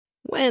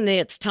When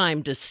it's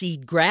time to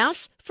seed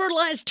grass,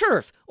 fertilize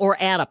turf, or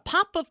add a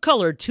pop of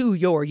color to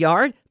your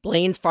yard,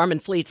 Blaine's Farm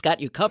and Fleet's got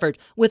you covered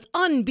with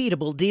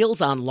unbeatable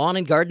deals on lawn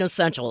and garden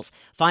essentials.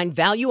 Find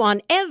value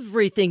on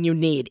everything you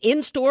need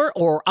in-store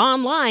or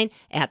online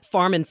at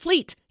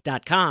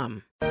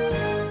farmandfleet.com.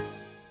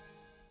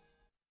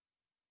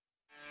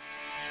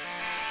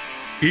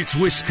 It's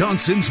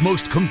Wisconsin's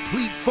most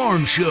complete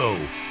farm show.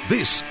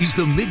 This is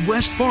the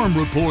Midwest Farm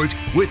Report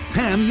with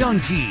Pam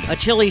Jahnke. A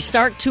chilly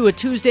start to a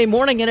Tuesday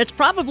morning, and it's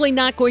probably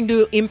not going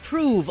to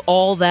improve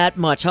all that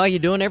much. How you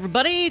doing,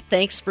 everybody?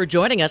 Thanks for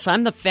joining us.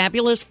 I'm the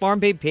fabulous Farm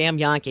Babe Pam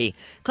Jahnke.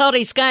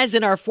 Cloudy skies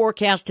in our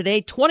forecast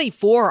today.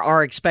 24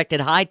 are expected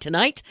high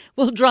tonight.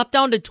 We'll drop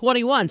down to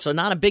 21, so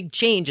not a big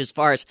change as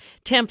far as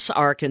temps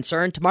are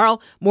concerned. Tomorrow,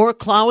 more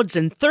clouds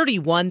and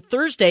 31.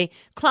 Thursday,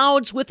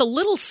 clouds with a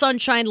little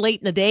sunshine late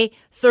in the day.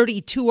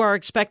 32 are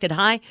expected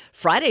high.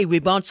 Friday, we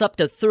bounce up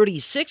to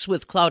 36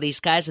 with cloudy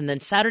skies, and then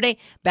Saturday,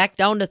 back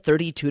down to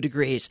 32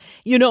 degrees.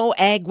 You know,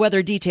 ag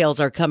weather details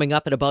are coming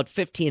up in about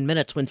 15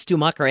 minutes when Stu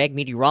Muck, our ag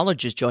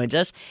meteorologist, joins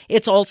us.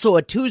 It's also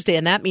a Tuesday,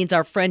 and that means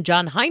our friend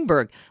John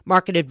Heinberg,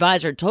 market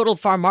advisor, Total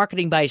Farm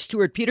Marketing by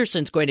Stuart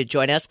Peterson, is going to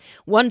join us.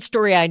 One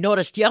story I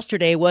noticed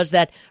yesterday was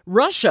that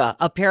Russia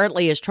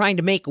apparently is trying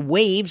to make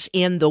waves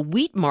in the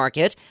wheat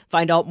market.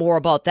 Find out more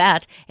about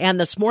that. And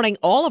this morning,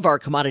 all of our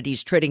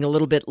commodities trading a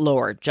little bit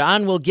lower.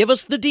 John will give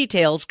us the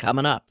details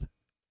coming up.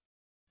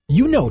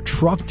 You know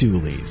truck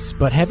dualies,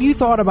 but have you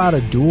thought about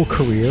a dual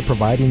career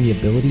providing the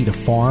ability to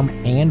farm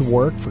and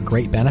work for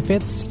great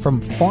benefits?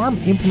 From farm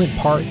implement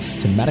parts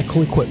to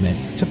medical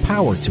equipment to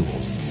power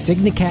tools,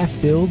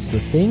 Signacast builds the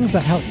things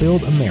that help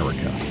build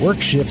America. Work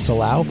shifts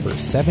allow for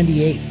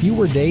 78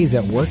 fewer days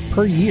at work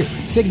per year.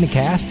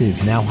 Signacast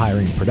is now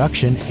hiring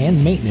production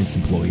and maintenance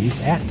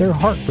employees at their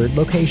Hartford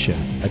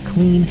location, a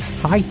clean,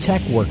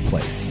 high-tech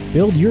workplace.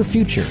 Build your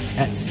future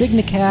at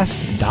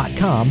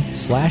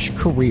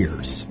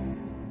signacast.com/careers.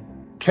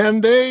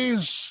 10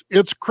 days,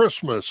 it's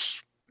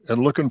Christmas,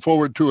 and looking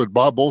forward to it.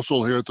 Bob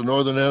Boesel here at the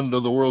northern end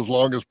of the world's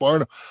longest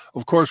barn.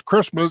 Of course,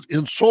 Christmas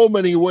in so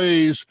many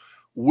ways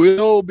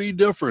will be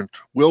different.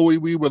 Will we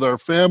be with our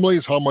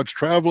families? How much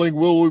traveling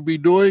will we be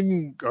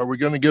doing? Are we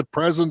going to get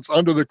presents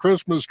under the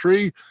Christmas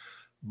tree?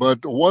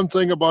 But one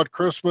thing about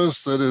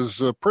Christmas that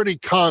is pretty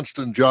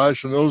constant,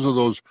 Josh, and those are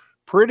those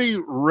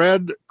pretty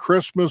red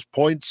Christmas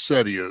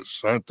poinsettias,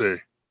 aren't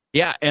they?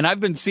 Yeah, and I've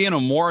been seeing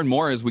them more and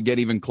more as we get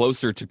even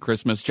closer to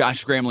Christmas.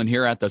 Josh Scramlin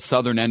here at the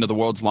southern end of the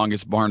world's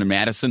longest barn in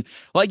Madison.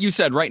 Like you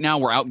said, right now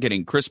we're out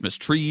getting Christmas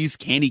trees,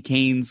 candy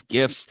canes,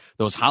 gifts,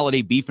 those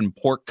holiday beef and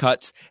pork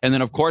cuts, and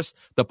then, of course,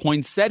 the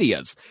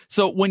poinsettias.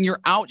 So when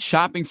you're out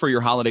shopping for your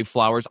holiday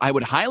flowers, I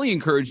would highly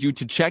encourage you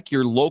to check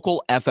your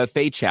local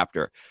FFA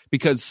chapter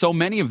because so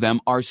many of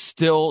them are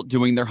still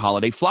doing their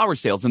holiday flower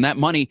sales, and that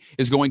money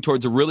is going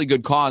towards a really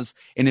good cause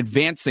in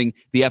advancing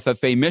the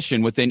FFA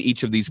mission within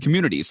each of these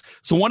communities.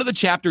 So one of the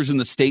chapters in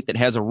the state that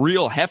has a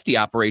real hefty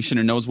operation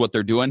and knows what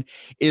they're doing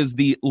is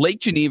the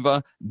Lake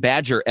Geneva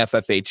Badger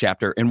FFA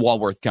chapter in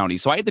Walworth County.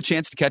 So I had the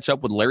chance to catch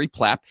up with Larry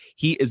Plapp.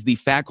 He is the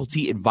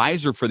faculty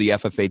advisor for the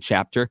FFA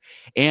chapter.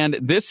 And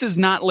this is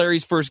not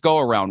Larry's first go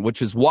around,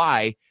 which is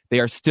why they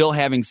are still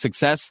having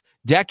success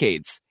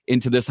decades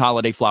into this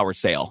holiday flower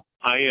sale.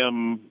 I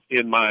am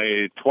in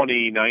my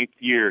 29th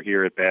year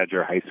here at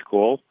Badger High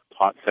School.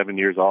 Taught 7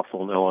 years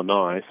also in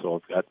Illinois, so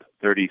I've got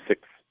 36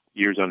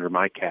 years under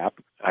my cap.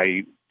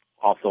 I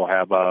also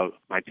have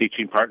my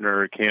teaching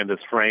partner, Candace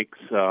Franks,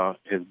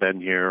 has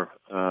been here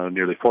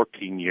nearly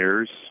 14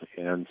 years.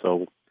 And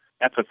so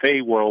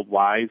FFA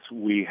world-wise,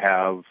 we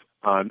have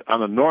on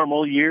a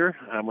normal year,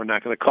 we're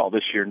not going to call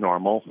this year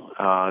normal.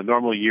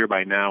 Normal year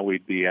by now,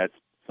 we'd be at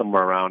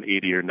somewhere around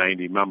 80 or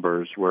 90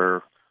 members. We're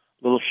a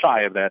little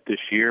shy of that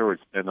this year.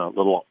 It's been a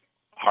little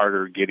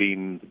harder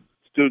getting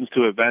students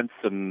to events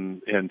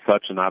and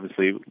such, and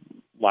obviously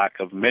lack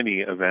of many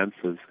events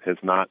has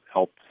not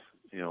helped,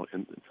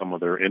 in some of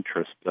their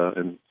interest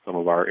in some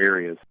of our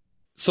areas.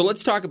 So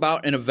let's talk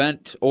about an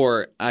event,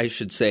 or I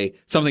should say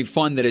something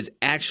fun that is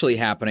actually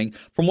happening.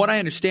 From what I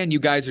understand, you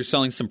guys are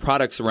selling some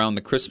products around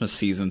the Christmas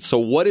season. So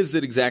what is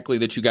it exactly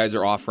that you guys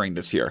are offering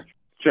this year?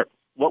 Sure.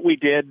 What we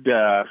did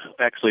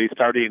actually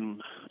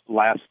starting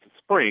last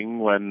spring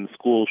when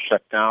schools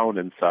shut down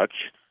and such,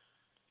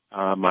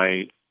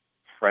 my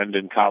friend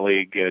and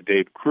colleague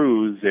Dave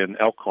Cruz in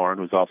Elkhorn,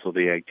 who's also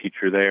the ag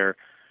teacher there,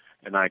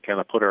 and I kind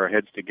of put our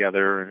heads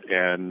together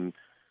and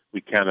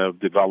we kind of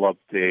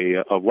developed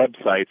a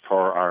website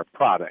for our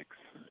products.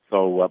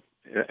 So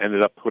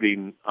ended up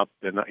putting up,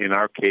 in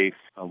our case,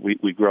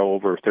 we grow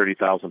over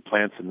 30,000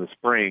 plants in the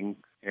spring,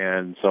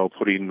 and so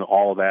putting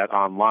all of that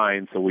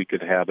online so we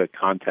could have a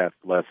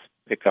contactless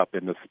pickup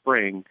in the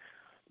spring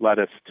led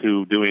us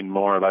to doing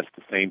more or less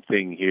the same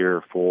thing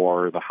here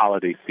for the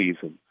holiday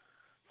season.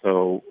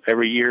 So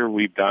every year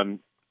we've done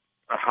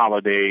a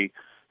holiday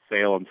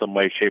sale in some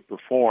way, shape, or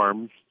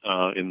form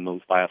in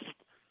those last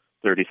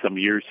 30-some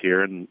years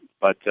here,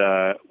 but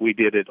we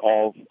did it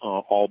all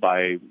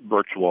by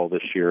virtual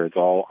this year. It's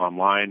all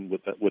online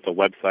with a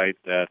website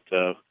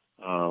that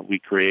we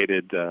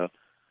created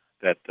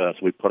So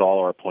we put all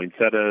our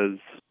poinsettias.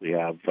 We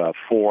have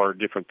 4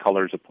 different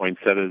colors of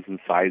poinsettias and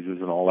sizes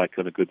and all that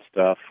kind of good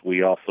stuff.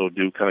 We also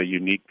do kind of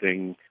unique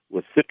thing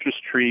with citrus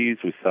trees.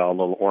 We sell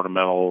little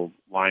ornamental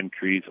lime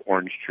trees,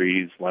 orange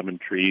trees, lemon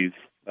trees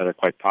that are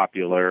quite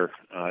popular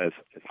as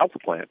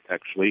houseplants,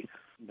 actually.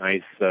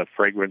 Nice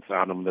fragrance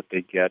on them that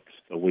they get.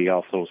 So we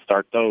also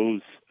start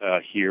those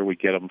here. We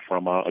get them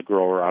from a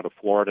grower out of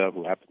Florida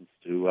who happens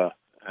to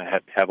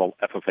have a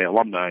FFA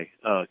alumni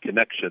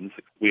connections.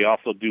 We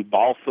also do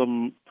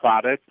balsam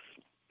products.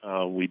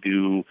 We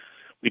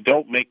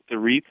don't make the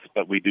wreaths,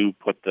 but we do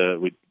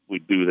we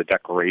do the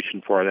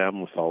decoration for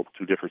them. We sell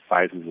 2 different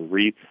sizes of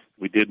wreaths.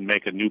 We did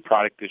make a new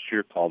product this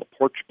year called a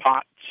porch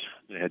pot.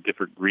 It had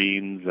different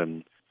greens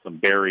and some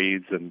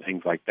berries and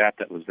things like that.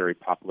 That was very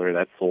popular.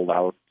 That sold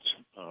out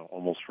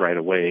almost right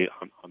away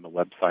on the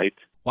website.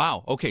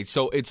 Wow. Okay,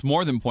 so it's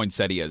more than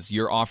poinsettias.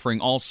 You're offering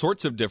all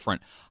sorts of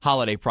different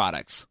holiday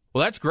products.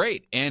 Well, that's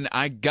great, and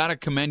I got to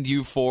commend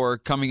you for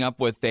coming up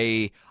with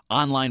a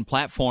online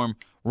platform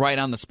right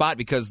on the spot,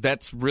 because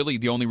that's really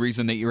the only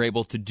reason that you're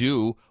able to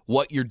do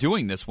what you're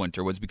doing this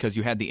winter, was because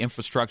you had the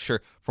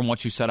infrastructure from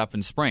what you set up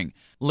in spring.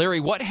 Larry,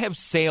 what have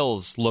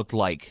sales looked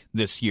like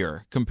this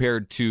year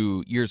compared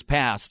to years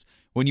past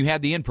when you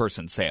had the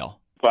in-person sale?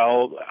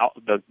 Well, I'll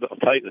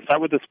tell you,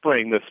 start with the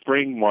spring. The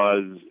spring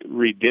was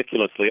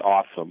ridiculously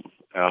awesome,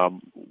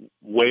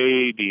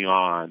 way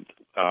beyond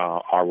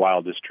our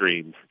wildest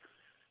dreams.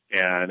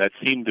 And that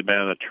seemed to have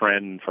been a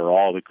trend for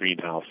all the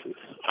greenhouses.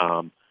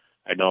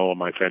 I know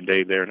my friend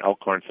Dave there in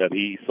Elkhorn said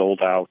he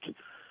sold out.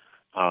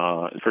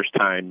 The first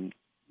time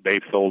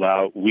Dave sold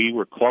out, we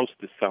were close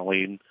to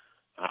selling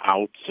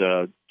out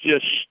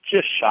just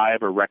shy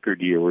of a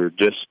record year. We were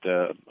just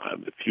a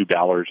few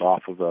dollars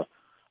off of a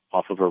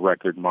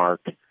record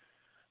mark.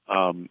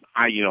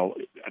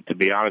 To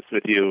be honest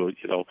with you,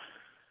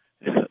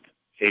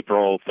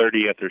 April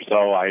 30th or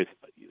so,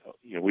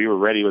 we were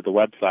ready with the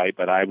website,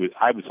 but I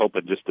was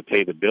hoping just to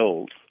pay the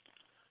bills,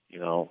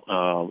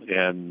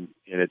 and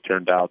it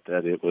turned out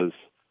that it was,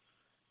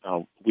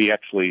 we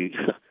actually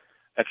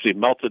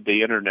melted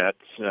the internet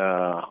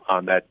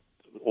on that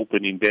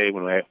opening day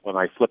when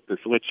I flipped the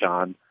switch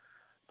on,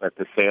 that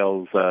the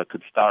sales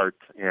could start,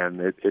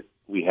 and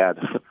we had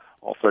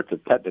all sorts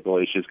of technical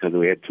issues because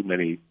we had too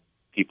many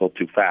people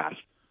too fast.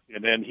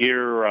 And then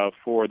here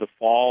for the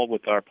fall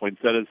with our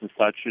poinsettias and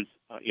such,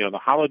 the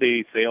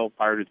holiday sale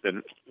part has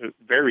been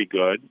very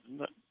good.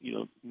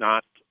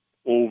 Not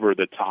over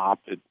the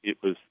top.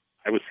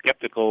 I was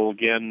skeptical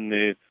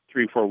again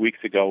 3 or 4 weeks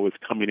ago. It was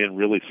coming in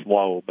really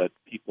slow, but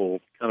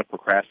people kind of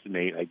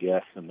procrastinate, I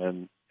guess. And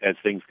then as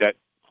things got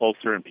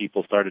closer and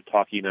people started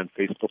talking on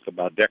Facebook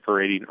about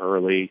decorating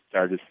early,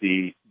 started to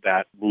see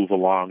that move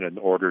along and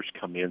orders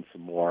come in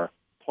some more.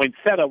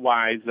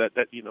 Poinsettia-wise,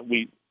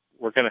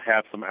 we're going to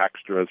have some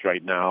extras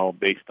right now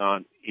based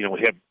on,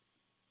 we have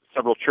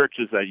several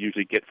churches that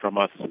usually get from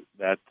us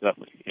that,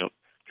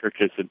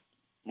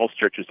 most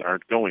churches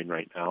aren't going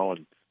right now,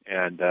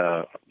 and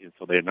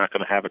so they're not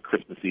going to have a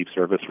Christmas Eve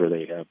service where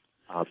they have.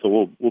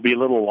 So we'll be a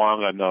little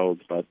long on those,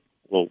 but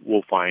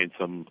we'll find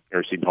some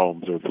nursing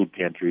homes or food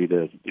pantry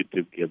to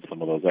give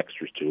some of those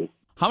extras to.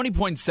 How many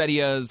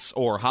poinsettias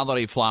or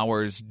holiday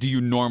flowers do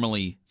you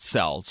normally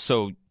sell?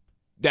 So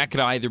that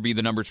could either be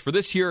the numbers for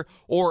this year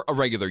or a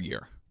regular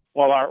year.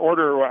 Well,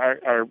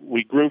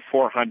 we grew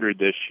 400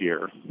 this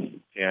year,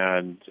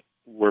 and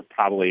we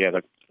probably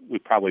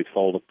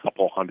sold a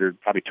couple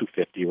hundred, probably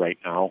 250 right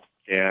now.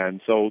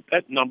 And so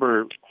that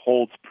number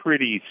holds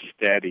pretty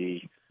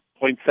steady.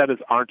 Poinsettias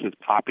aren't as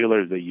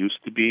popular as they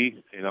used to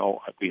be.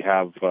 We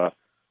have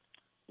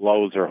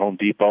Lowe's or Home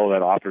Depot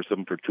that offers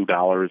them for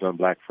 $2 on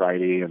Black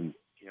Friday, and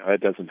that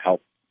doesn't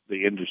help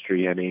the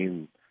industry any.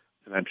 And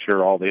I'm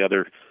sure all the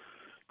other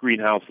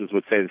greenhouses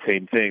would say the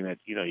same thing, that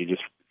you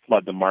just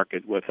flood the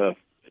market with a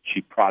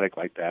cheap product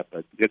like that.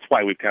 But that's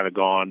why we've kind of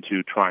gone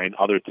to trying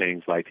other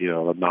things like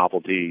the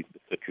novelty, the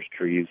citrus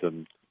trees,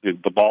 and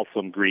the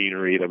balsam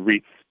greenery. The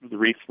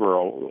wreaths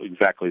were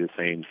exactly the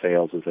same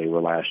sales as they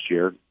were last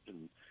year.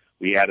 And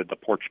we added the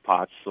porch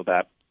pots, so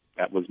that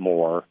was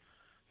more.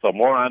 So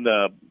more on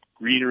the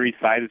greenery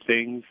side of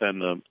things than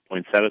the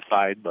poinsettia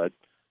side. But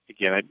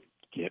again, I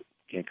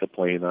can't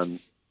complain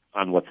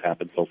on what's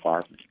happened so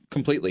far.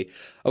 Completely.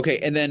 Okay,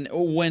 and then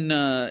when,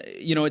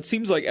 it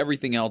seems like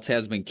everything else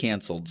has been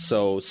canceled.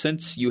 So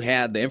since you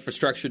had the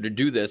infrastructure to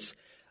do this,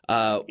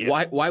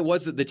 why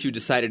was it that you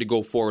decided to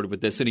go forward with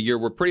this in a year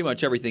where pretty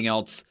much everything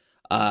else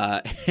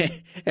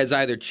has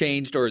either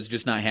changed or is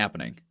just not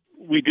happening?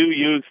 We do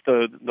use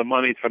the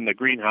money from the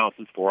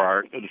greenhouses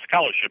for the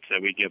scholarships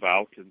that we give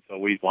out, and so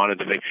we wanted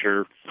to make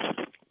sure,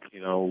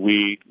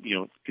 we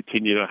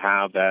continue to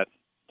have that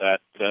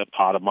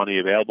pot of money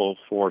available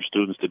for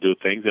students to do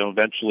things.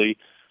 Eventually,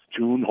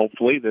 June,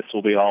 hopefully, this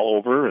will be all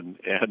over, and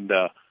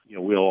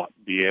we'll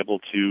be able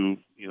to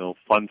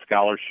fund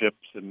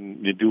scholarships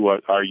and do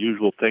our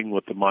usual thing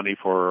with the money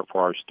for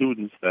our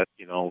students that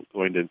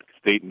going to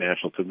state and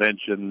national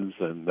conventions,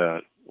 and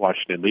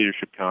Washington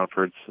Leadership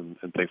Conference and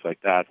things like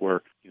that,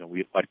 where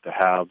we'd like to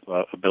have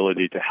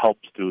ability to help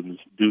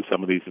students do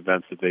some of these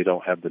events that they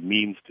don't have the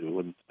means to,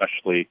 and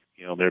especially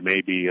there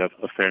may be a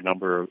fair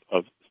number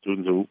of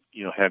students who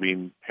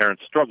having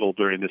parents struggle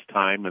during this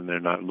time, and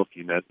they're not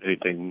looking at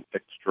anything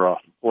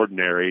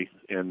extraordinary,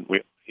 and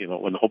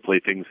when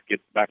hopefully things get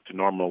back to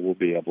normal, we'll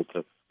be able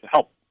to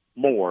help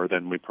more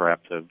than we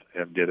perhaps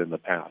have did in the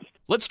past.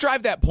 Let's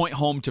drive that point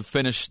home to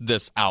finish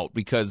this out,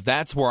 because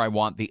that's where I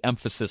want the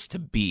emphasis to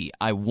be.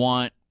 I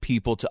want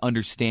people to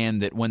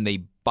understand that when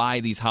they buy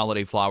these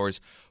holiday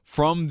flowers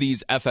from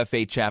these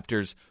FFA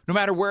chapters, no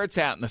matter where it's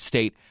at in the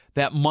state,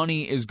 that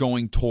money is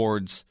going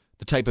towards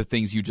the type of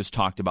things you just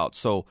talked about.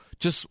 So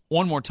just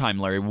one more time,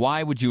 Larry,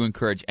 why would you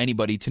encourage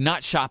anybody to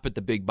not shop at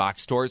the big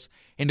box stores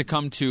and to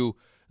come to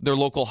their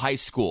local high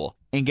school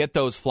and get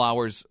those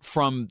flowers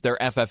from their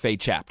FFA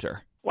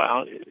chapter?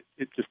 Well,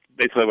 it just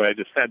basically what I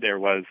just said there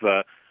was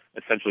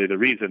essentially the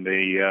reason.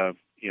 They,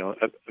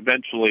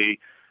 eventually,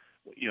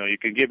 you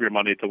can give your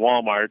money to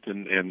Walmart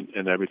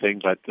and everything,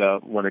 but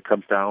when it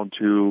comes down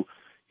to,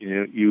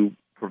 you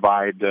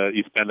provide,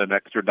 you spend an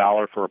extra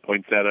 $1 for a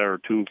poinsettia or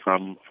two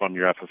from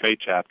your FFA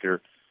chapter,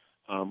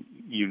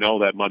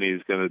 that money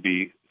is going to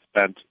be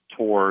spent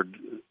toward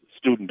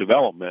student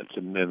development,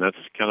 and that's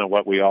kind of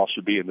what we all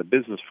should be in the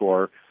business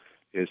for,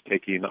 is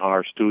taking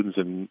our students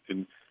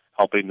and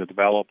helping to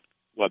develop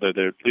whether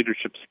their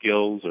leadership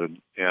skills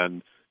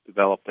and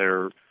develop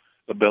their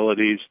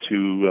abilities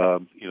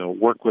to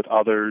work with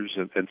others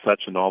and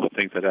such, and all the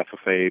things that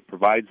FFA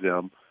provides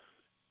them.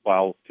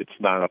 While it's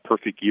not a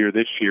perfect year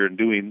this year in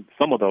doing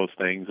some of those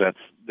things,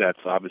 that's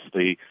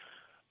obviously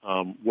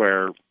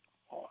where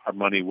our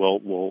money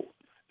will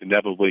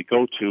inevitably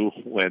go to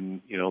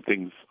when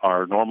things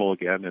are normal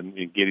again,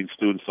 and getting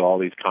students to all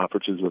these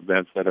conferences and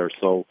events that are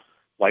so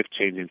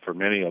life-changing for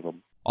many of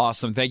them.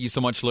 Awesome. Thank you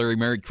so much, Larry.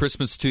 Merry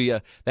Christmas to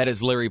you. That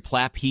is Larry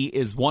Plapp. He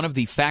is one of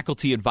the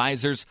faculty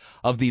advisors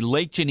of the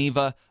Lake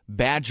Geneva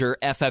Badger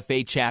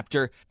FFA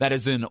chapter. That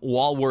is in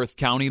Walworth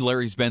County.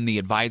 Larry's been the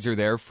advisor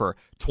there for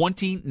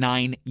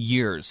 29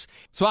 years.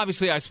 So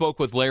obviously I spoke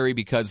with Larry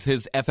because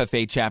his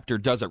FFA chapter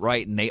does it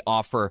right, and they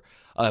offer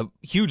a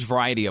huge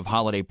variety of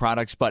holiday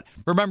products. But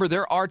remember,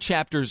 there are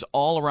chapters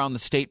all around the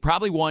state,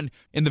 probably one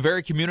in the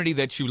very community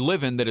that you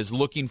live in that is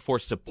looking for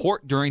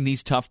support during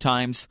these tough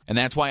times. And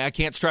that's why I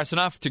can't stress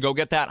enough to go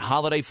get that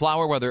holiday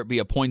flower, whether it be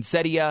a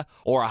poinsettia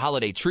or a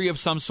holiday tree of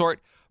some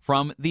sort,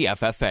 from the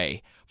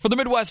FFA. For the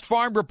Midwest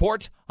Farm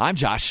Report, I'm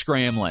Josh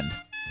Scramlin.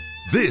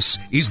 This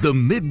is the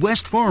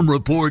Midwest Farm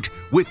Report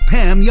with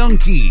Pam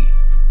Jahnke.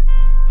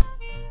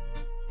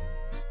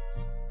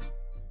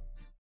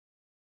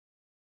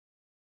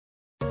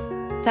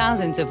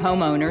 Thousands of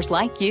homeowners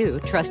like you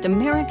trust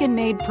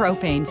American-made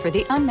propane for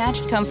the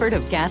unmatched comfort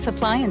of gas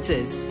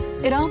appliances.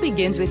 It all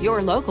begins with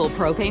your local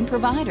propane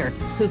provider,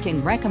 who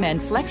can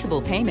recommend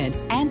flexible payment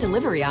and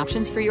delivery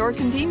options for your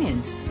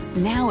convenience.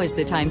 Now is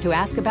the time to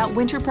ask about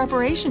winter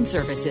preparation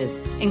services,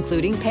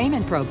 including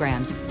payment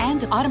programs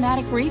and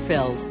automatic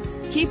refills.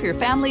 Keep your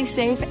family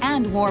safe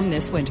and warm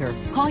this winter.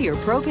 Call your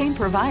propane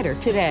provider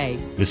today.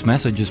 This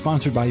message is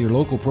sponsored by your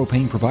local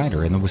propane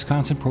provider and the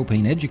Wisconsin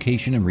Propane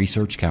Education and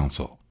Research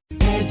Council.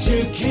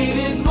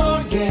 Educated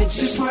mortgage,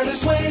 the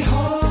smartest way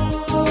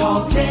home.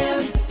 Call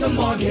Dan, the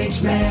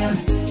mortgage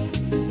man.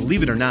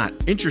 Believe it or not,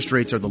 interest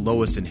rates are the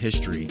lowest in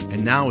history,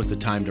 and now is the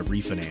time to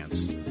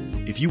refinance.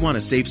 If you want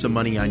to save some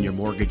money on your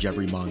mortgage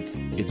every month,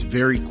 it's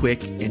very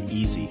quick and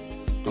easy.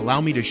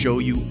 Allow me to show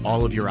you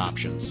all of your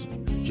options.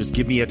 Just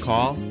give me a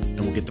call, and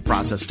we'll get the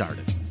process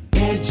started.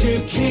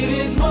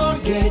 Educated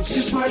mortgage,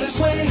 the smartest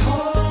way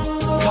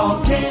home.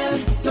 Call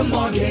Dan, the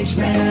mortgage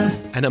man.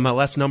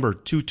 NMLS number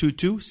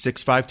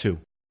 222652.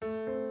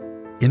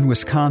 In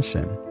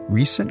Wisconsin,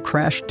 recent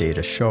crash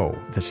data show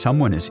that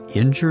someone is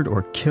injured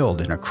or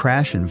killed in a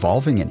crash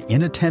involving an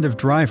inattentive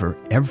driver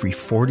every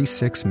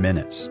 46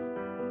 minutes.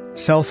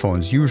 Cell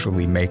phones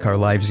usually make our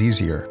lives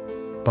easier,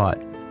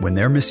 but when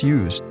they're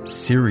misused,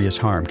 serious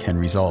harm can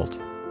result.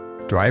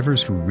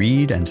 Drivers who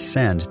read and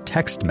send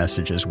text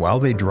messages while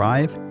they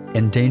drive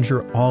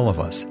endanger all of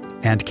us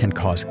and can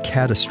cause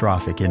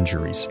catastrophic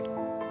injuries.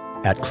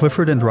 At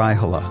Clifford &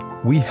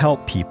 Raihala, we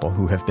help people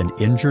who have been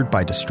injured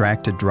by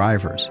distracted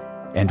drivers,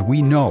 and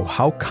we know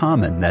how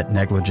common that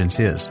negligence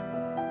is.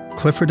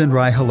 Clifford &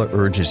 Raihala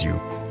urges you,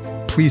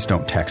 please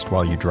don't text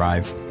while you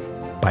drive.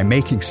 By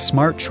making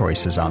smart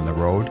choices on the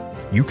road,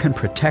 you can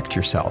protect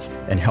yourself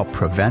and help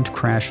prevent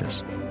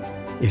crashes.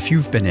 If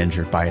you've been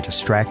injured by a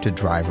distracted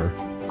driver,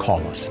 call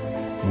us.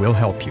 We'll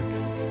help you.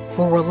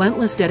 For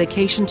relentless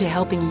dedication to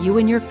helping you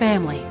and your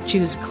family,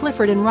 choose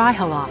Clifford &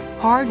 Raihala,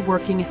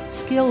 hard-working,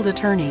 skilled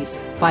attorneys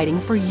fighting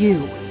for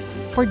you.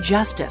 For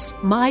justice,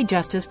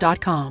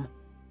 myjustice.com.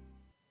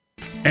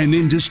 An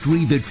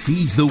industry that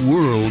feeds the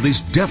world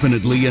is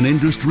definitely an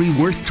industry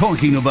worth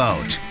talking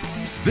about.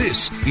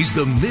 This is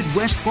the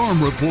Midwest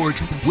Farm Report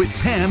with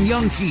Pam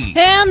Jahnke.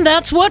 And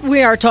that's what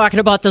we are talking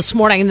about this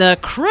morning. The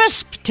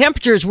crisp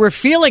temperatures we're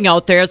feeling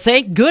out there.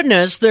 Thank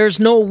goodness there's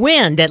no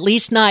wind, at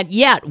least not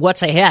yet.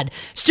 What's ahead?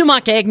 Stu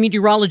Muck, ag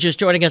meteorologist,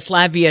 joining us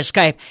live via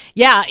Skype.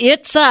 Yeah,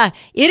 it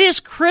is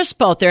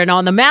crisp out there. Now,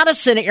 in the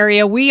Madison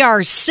area, we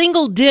are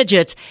single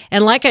digits.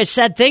 And like I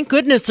said, thank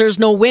goodness there's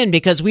no wind,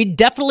 because we'd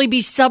definitely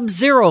be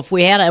sub-zero if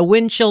we had a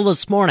wind chill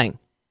this morning.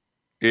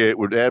 It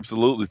would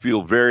absolutely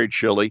feel very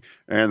chilly,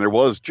 and there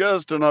was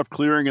just enough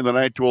clearing in the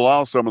night to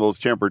allow some of those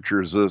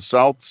temperatures,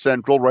 south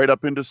central right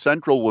up into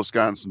central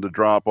Wisconsin, to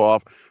drop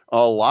off.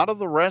 A lot of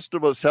the rest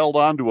of us held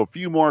on to a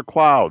few more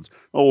clouds.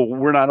 Oh,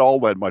 we're not all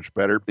that much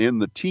better, in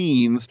the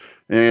teens,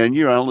 and,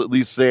 at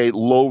least say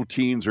low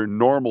teens are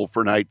normal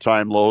for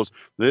nighttime lows.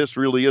 This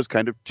really is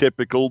kind of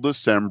typical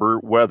December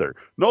weather.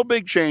 No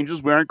big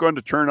changes. We aren't going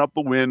to turn up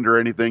the wind or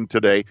anything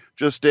today,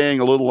 just staying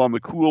a little on the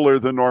cooler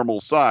than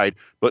normal side,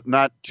 but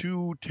not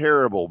too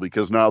terrible,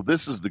 because now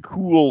this is the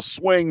cool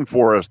swing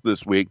for us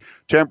this week.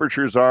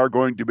 Temperatures are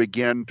going to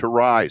begin to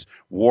rise,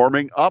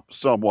 warming up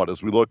somewhat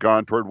as we look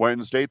on toward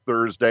Wednesday,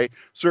 Thursday,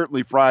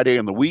 certainly Friday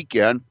and the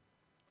weekend.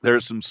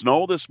 There's some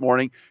snow this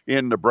morning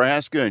in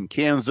Nebraska and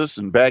Kansas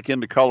and back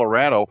into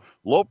Colorado.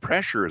 Low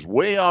pressure is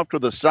way off to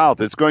the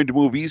south. It's going to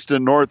move east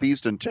and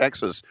northeast in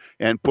Texas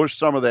and push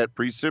some of that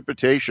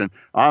precipitation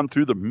on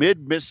through the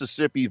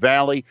mid-Mississippi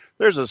Valley.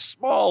 There's a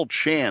small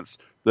chance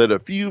that a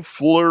few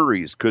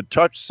flurries could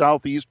touch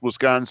southeast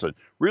Wisconsin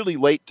really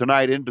late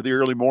tonight into the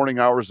early morning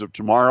hours of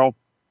tomorrow.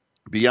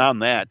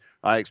 Beyond that,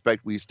 I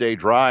expect we stay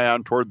dry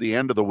on toward the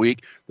end of the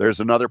week. There's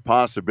another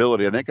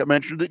possibility. I think I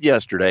mentioned it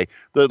yesterday,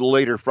 that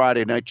later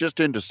Friday night, just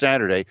into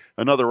Saturday,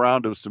 another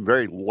round of some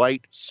very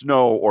light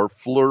snow or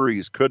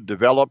flurries could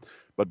develop.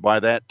 But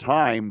by that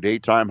time,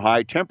 daytime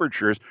high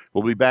temperatures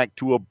will be back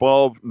to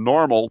above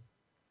normal.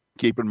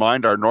 Keep in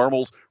mind, our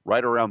normal's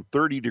right around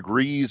 30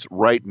 degrees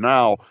right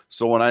now.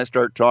 So when I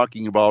start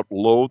talking about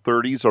low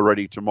 30s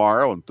already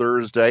tomorrow and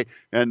Thursday,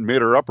 and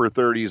mid or upper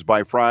 30s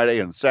by Friday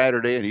and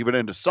Saturday and even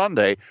into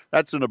Sunday,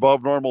 that's an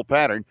above normal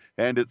pattern.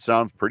 And it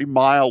sounds pretty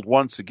mild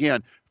once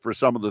again. For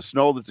some of the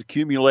snow that's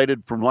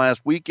accumulated from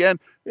last weekend,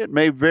 it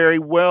may very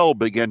well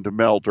begin to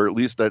melt, or at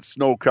least that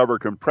snow cover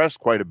compress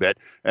quite a bit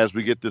as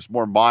we get this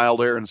more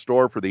mild air in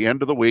store for the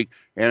end of the week,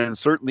 and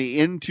certainly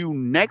into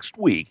next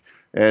week.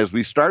 As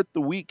we start the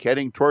week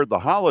heading toward the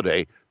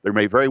holiday, there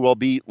may very well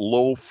be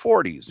low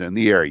 40s in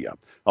the area.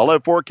 I'll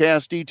have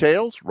forecast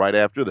details right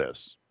after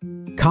this.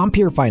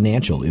 Compeer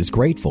Financial is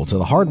grateful to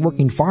the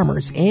hardworking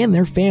farmers and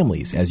their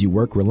families as you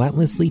work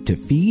relentlessly to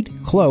feed,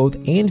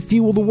 clothe, and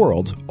fuel the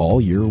world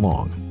all year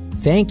long.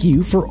 Thank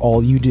you for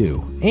all you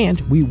do,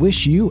 and we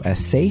wish you a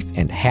safe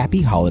and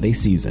happy holiday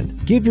season.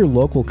 Give your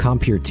local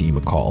Compeer team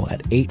a call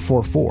at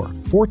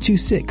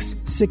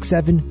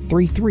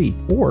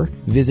 844-426-6733 or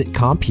visit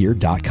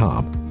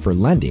Compeer.com for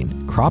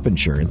lending, crop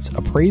insurance,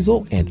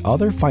 appraisal, and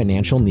other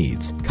financial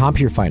needs.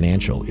 Compeer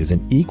Financial is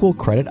an equal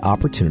credit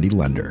opportunity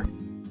lender.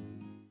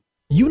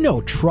 You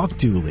know truck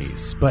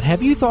dualies, but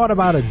have you thought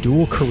about a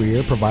dual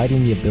career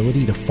providing the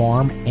ability to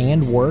farm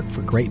and work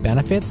for great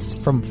benefits?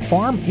 From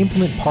farm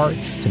implement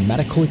parts to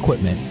medical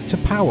equipment to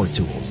power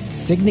tools,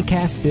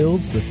 Signacast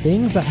builds the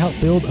things that help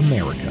build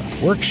America.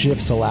 Work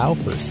shifts allow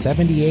for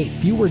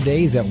 78 fewer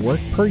days at work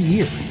per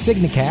year.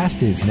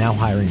 Signacast is now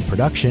hiring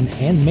production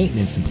and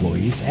maintenance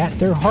employees at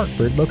their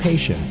Hartford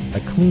location, a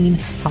clean,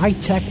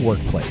 high-tech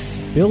workplace.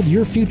 Build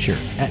your future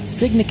at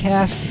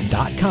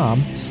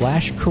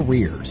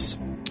Signacast.com/careers.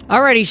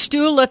 Alrighty,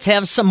 Stu, let's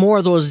have some more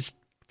of those,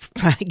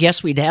 I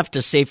guess we'd have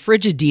to say,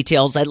 frigid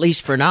details, at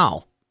least for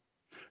now.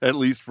 At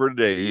least for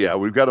today, yeah.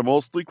 We've got a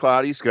mostly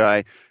cloudy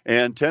sky,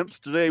 and temps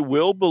today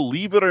will,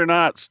 believe it or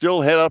not, still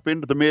head up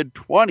into the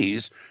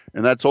mid-20s,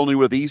 and that's only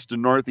with east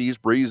and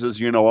northeast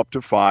breezes, up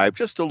to 5,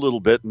 just a little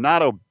bit.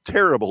 Not a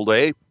terrible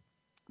day.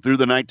 Through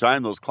the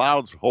nighttime, those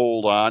clouds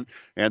hold on,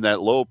 and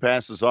that low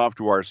passes off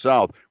to our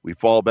south. We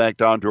fall back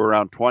down to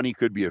around 20,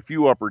 could be a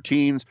few upper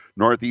teens.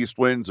 Northeast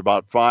winds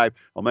about 5.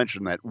 I'll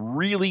mention that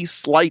really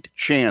slight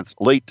chance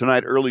late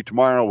tonight, early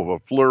tomorrow of a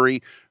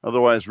flurry.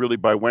 Otherwise, really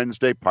by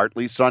Wednesday,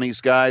 partly sunny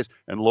skies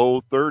and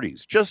low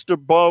 30s. Just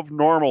above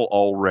normal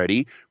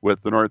already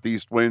with the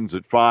northeast winds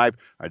at 5.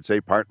 I'd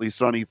say partly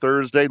sunny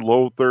Thursday,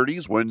 low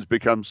 30s. Winds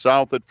become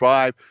south at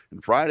 5.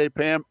 And Friday,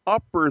 Pam,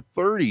 upper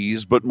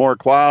 30s, but more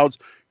clouds.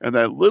 And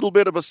that little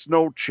bit of a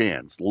snow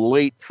chance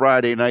late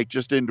Friday night,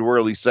 just into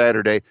early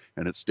Saturday,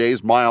 and it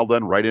stays mild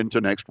then right into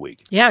next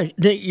week. Yeah,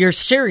 you're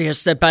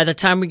serious that by the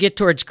time we get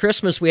towards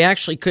Christmas, we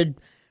actually could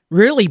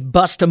really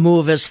bust a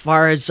move as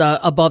far as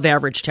above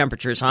average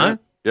temperatures, huh?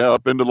 Yeah,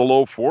 up into the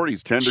low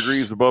 40s, 10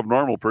 degrees above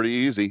normal, pretty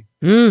easy.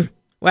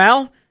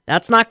 Well,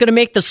 that's not going to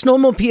make the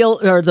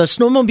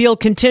snowmobile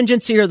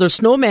contingency or the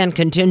snowman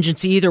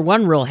contingency, either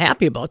one, real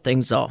happy about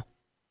things, though.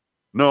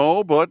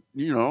 No, but,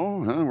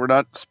 we're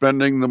not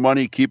spending the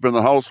money keeping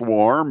the house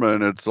warm,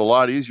 and it's a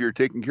lot easier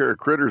taking care of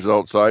critters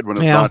outside when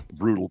it's not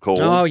brutal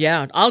cold. Oh,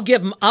 yeah. I'll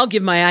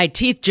give my eye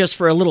teeth just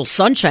for a little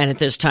sunshine at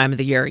this time of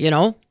the year,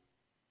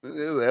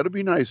 That'd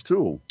be nice,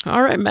 too.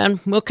 All right, man.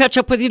 We'll catch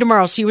up with you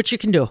tomorrow. See what you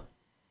can do.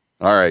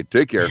 All right.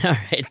 Take care. All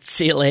right.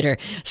 See you later.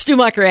 Stu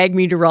Mucker, ag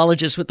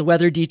meteorologist, with the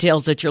weather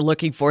details that you're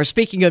looking for.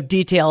 Speaking of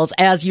details,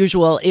 as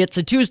usual, it's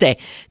a Tuesday.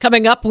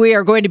 Coming up, we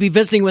are going to be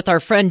visiting with our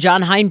friend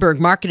John Heinberg,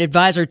 market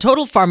advisor,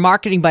 Total Farm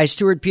Marketing by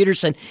Stuart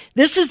Peterson.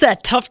 This is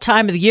that tough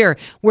time of the year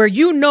where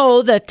you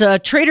know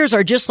that traders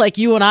are just like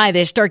you and I.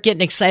 They start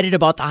getting excited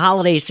about the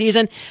holiday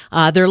season.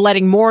 They're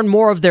letting more and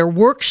more of their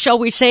work, shall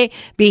we say,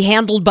 be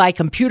handled by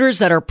computers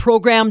that are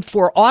programmed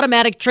for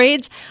automatic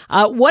trades.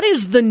 What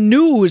is the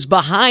news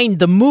behind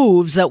the moves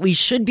that we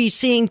should be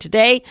seeing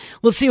today?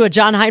 We'll see what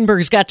John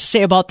Heinberg's got to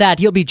say about that.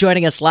 He'll be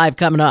joining us live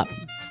coming up.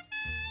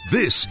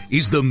 This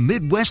is the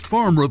Midwest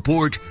Farm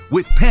Report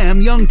with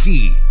Pam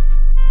Jahnke.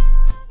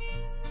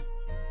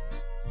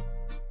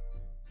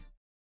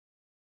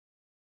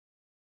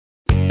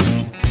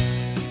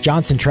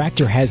 Johnson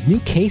Tractor has new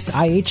Case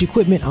IH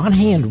equipment on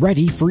hand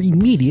ready for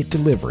immediate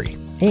delivery.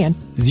 And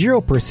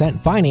 0%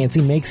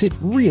 financing makes it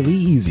really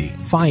easy.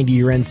 Find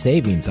year-end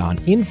savings on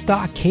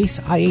in-stock Case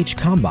IH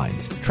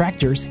combines,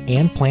 tractors,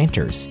 and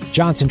planters.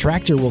 Johnson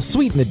Tractor will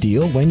sweeten the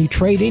deal when you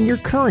trade in your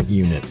current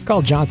unit.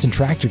 Call Johnson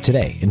Tractor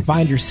today and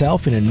find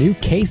yourself in a new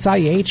Case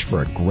IH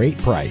for a great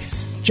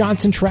price.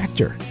 Johnson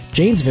Tractor,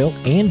 Janesville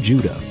and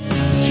Judah.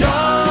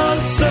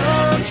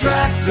 Johnson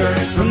Tractor,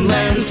 from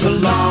land to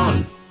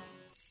lawn.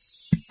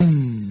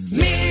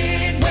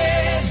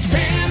 Midwest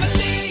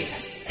Family,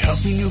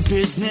 helping your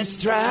business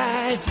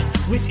thrive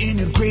with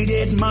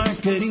integrated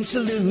marketing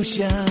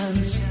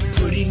solutions,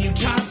 putting you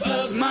top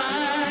of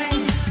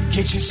mind.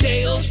 Get your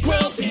sales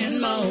growth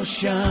in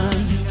motion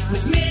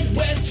with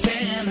Midwest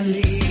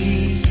Family.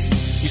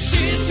 Your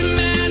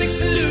systematic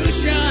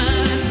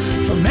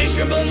solution for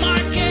measurable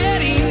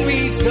marketing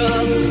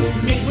results.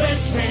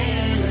 Midwest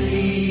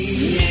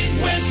Family.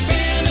 Midwest Family.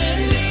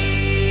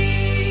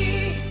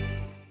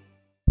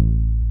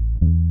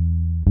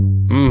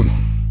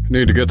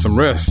 Need to get some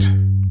rest.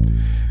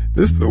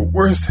 This is the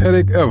worst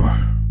headache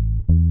ever.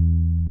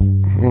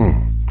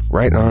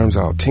 Right arm's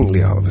all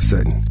tingly all of a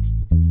sudden.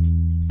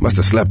 Must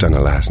have slept on it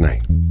last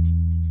night.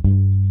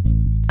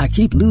 I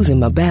keep losing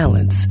my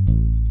balance.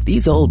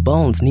 These old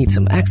bones need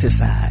some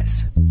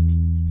exercise.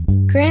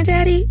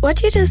 Granddaddy,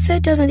 what you just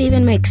said doesn't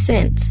even make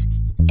sense.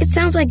 It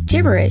sounds like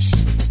gibberish.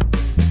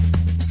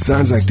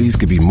 Signs like these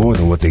could be more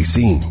than what they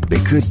seem.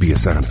 They could be a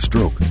sign of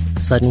stroke.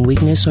 Sudden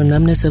weakness or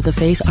numbness of the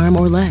face, arm,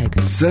 or leg.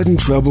 Sudden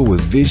trouble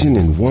with vision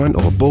in one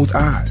or both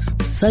eyes.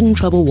 Sudden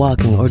trouble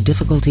walking or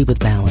difficulty with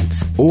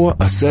balance. Or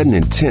a sudden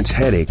intense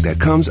headache that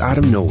comes out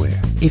of nowhere.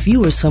 If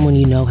you or someone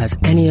you know has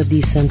any of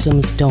these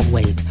symptoms, don't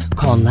wait.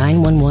 Call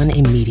 911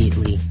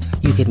 immediately.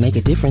 You could make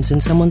a difference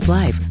in someone's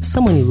life,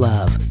 someone you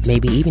love,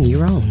 maybe even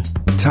your own.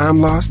 Time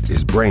lost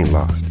is brain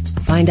lost.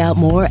 Find out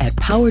more at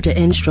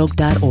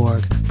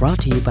powertoendstroke.org.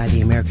 Brought to you by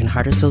the American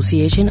Heart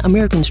Association,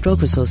 American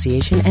Stroke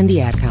Association, and the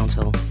Ad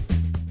Council.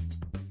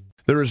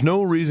 There is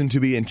no reason to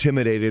be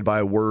intimidated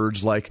by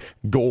words like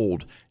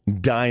gold,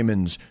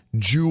 diamonds,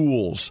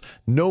 jewels.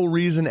 No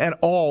reason at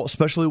all,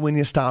 especially when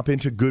you stop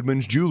into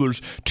Goodman's Jewelers,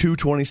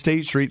 220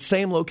 State Street,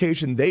 same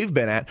location they've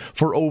been at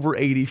for over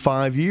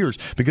 85 years,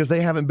 because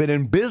they haven't been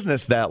in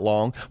business that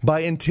long by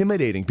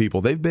intimidating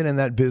people. They've been in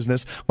that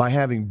business by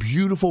having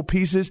beautiful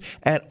pieces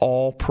at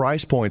all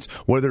price points,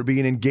 whether it be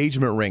an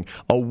engagement ring,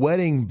 a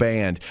wedding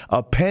band,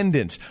 a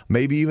pendant,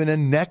 maybe even a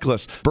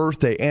necklace,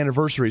 birthday,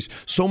 anniversaries,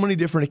 so many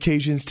different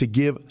occasions to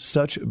give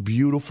such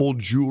beautiful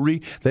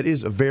jewelry that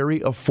is very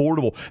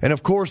affordable. And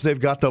of course, they've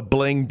got the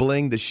bling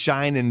bling, the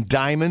shine and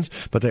diamonds,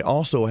 but they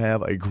also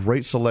have a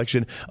great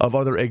selection of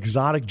other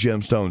exotic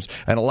gemstones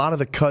and a lot of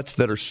the cuts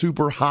that are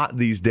super hot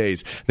these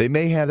days. They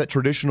may have that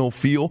traditional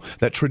feel,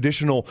 that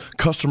traditional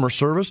customer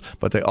service,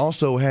 but they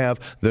also have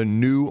the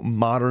new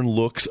modern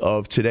looks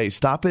of today.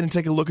 Stop in and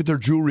take a look at their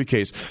jewelry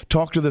case.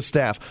 Talk to the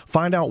staff.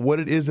 Find out what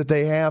it is that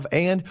they have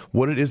and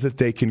what it is that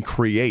they can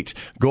create.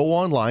 Go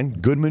online,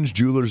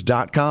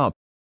 goodmansjewelers.com.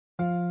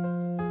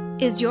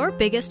 Is your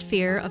biggest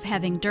fear of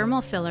having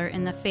dermal filler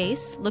in the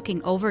face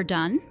looking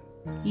overdone?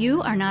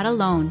 You are not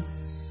alone.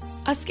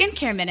 A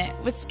Skincare Minute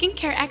with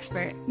skincare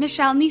expert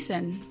Michelle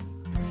Neeson.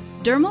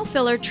 Dermal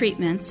filler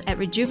treatments at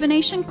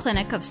Rejuvenation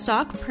Clinic of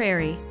Sauk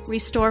Prairie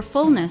restore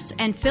fullness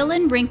and fill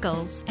in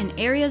wrinkles in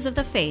areas of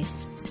the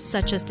face,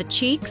 such as the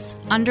cheeks,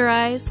 under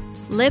eyes,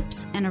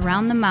 lips, and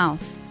around the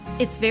mouth.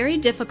 It's very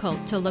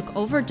difficult to look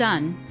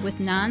overdone with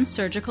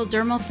non-surgical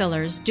dermal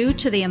fillers due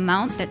to the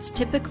amount that's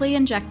typically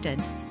injected.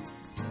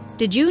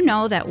 Did you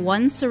know that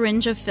 1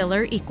 syringe of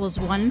filler equals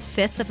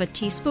 1/5 of a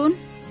teaspoon?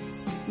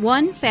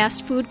 1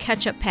 fast food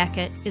ketchup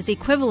packet is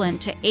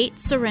equivalent to 8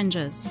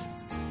 syringes.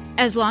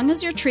 As long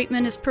as your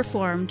treatment is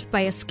performed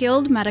by a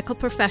skilled medical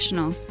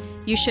professional,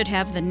 you should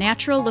have the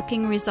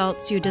natural-looking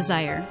results you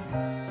desire.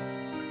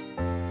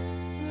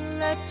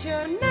 Let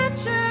your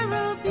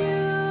natural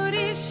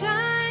beauty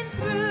shine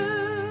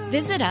through.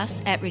 Visit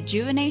us at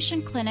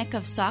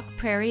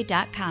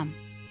rejuvenationclinicofsaukprairie.com.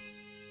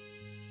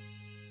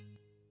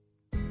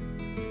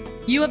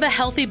 You have a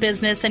healthy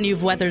business and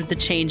you've weathered the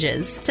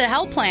changes. To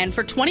help plan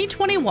for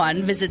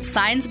 2021, visit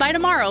Signs by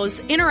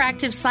Tomorrow's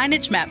interactive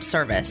signage map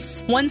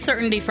service. One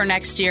certainty for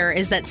next year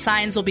is that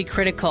signs will be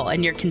critical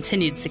in your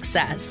continued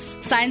success.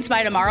 Signs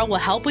by Tomorrow will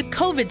help with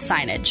COVID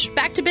signage,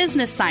 back to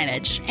business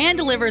signage, and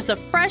delivers a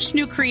fresh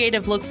new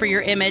creative look for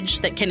your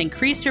image that can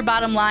increase your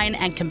bottom line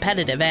and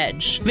competitive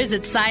edge.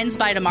 Visit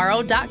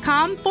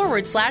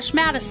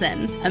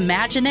signsbytomorrow.com/Madison.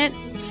 Imagine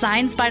it.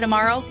 Signs by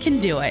Tomorrow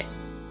can do it.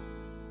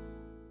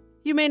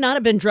 You may not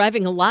have been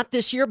driving a lot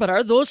this year, but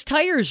are those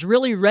tires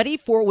really ready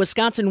for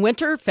Wisconsin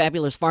winter?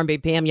 Fabulous Farm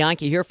Babe Pam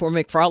Yankee here for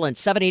McFarland,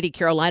 780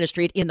 Carolina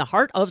Street in the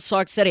heart of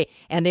Sauk City.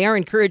 And they are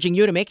encouraging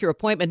you to make your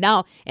appointment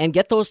now and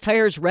get those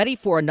tires ready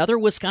for another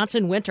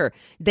Wisconsin winter.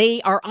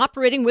 They are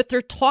operating with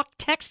their Talk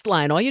text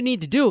line. All you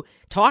need to do,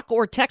 talk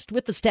or text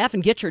with the staff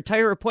and get your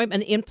tire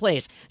appointment in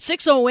place.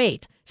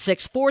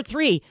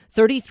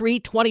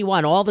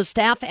 608-643-3321. All the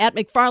staff at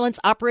McFarland's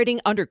operating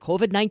under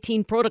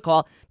COVID-19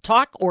 protocol.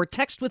 Talk or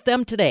text with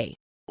them today.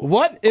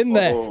 What in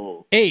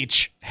the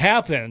H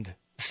happened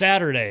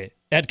Saturday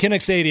at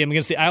Kinnick Stadium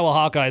against the Iowa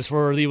Hawkeyes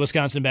for the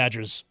Wisconsin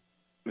Badgers?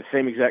 The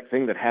same exact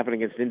thing that happened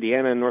against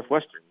Indiana and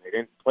Northwestern. They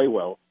didn't play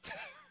well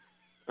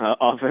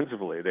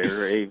offensively.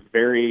 They're a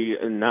very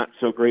not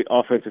so great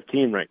offensive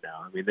team right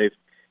now. I mean, they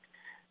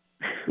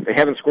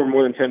haven't scored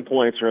more than 10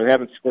 points, or they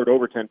haven't scored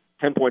over 10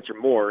 points or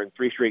more in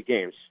 3 straight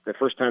games. The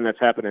first time that's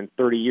happened in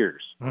 30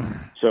 years.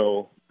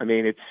 So, I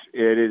mean, it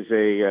is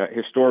a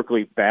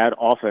historically bad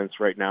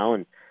offense right now,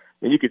 and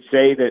you could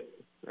say that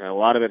a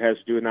lot of it has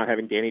to do with not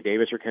having Danny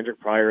Davis or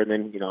Kendrick Pryor, and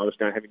then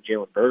obviously not having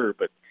Jalen Berger.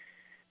 But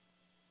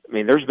I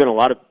mean, there's been a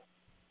lot of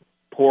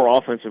poor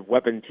offensive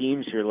weapon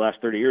teams here the last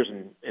 30 years,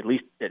 and at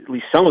least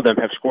some of them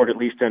have scored at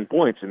least 10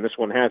 points, and this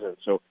one hasn't.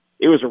 So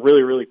it was a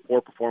really, really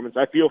poor performance.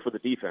 I feel for the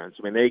defense.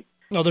 I mean, they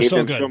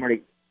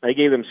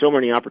gave them so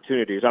many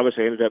opportunities.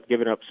 Obviously, ended up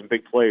giving up some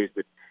big plays,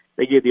 but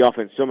they gave the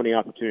offense so many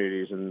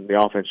opportunities, and the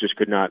offense just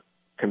could not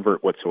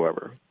convert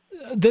whatsoever.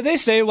 Did they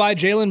say why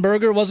Jalen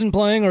Berger wasn't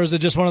playing, or is it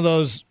just one of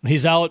those,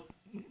 he's out,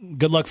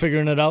 good luck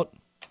figuring it out?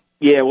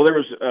 Yeah, well, there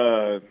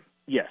was,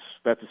 yes,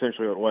 that's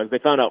essentially what it was. They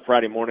found out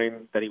Friday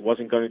morning that he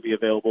wasn't going to be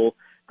available.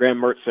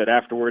 Graham Mertz said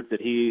afterward that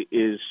he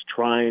is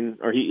trying,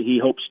 or he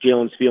hopes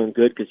Jalen's feeling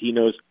good because he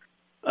knows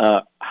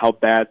how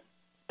bad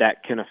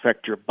that can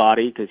affect your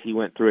body because he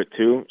went through it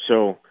too.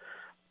 So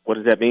what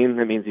does that mean?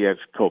 That means he has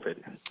COVID.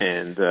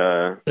 And,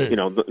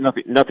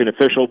 nothing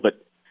official,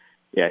 but,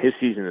 yeah, his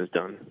season is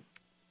done.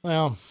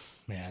 Well,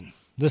 man,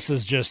 this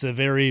is just a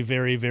very,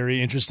 very,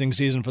 very interesting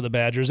season for the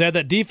Badgers.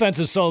 That defense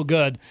is so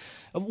good.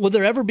 Would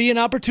there ever be an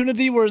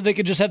opportunity where they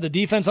could just have the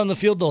defense on the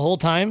field the whole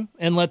time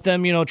and let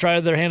them, try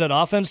their hand at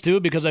offense too?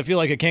 Because I feel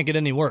like it can't get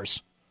any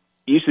worse.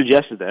 You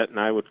suggested that, and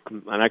I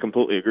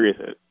completely agree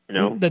with it.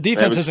 The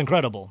defense is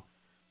incredible.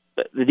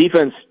 The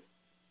defense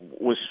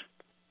was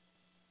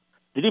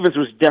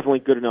definitely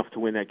good enough to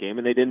win that game,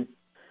 and they didn't.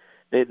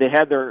 They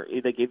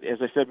gave,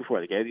 as I said before,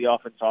 they gave the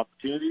offense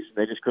opportunities, and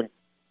they just couldn't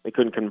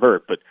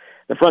convert. But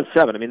the front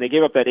seven, I mean, they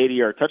gave up that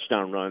 80-yard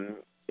touchdown run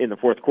in the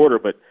fourth quarter,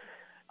 but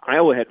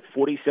Iowa had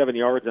 47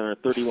 yards on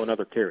 31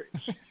 other carries.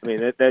 I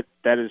mean, that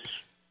is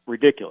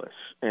ridiculous,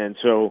 and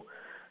so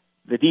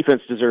the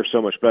defense deserves so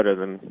much better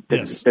than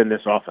this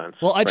offense.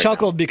 Well, I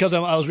chuckled because I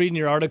was reading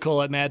your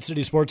article at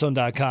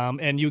MadCitySportsZone.com,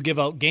 and you give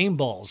out game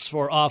balls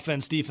for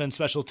offense, defense,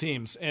 special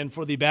teams. And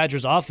for the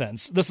Badgers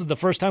offense, this is the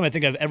first time I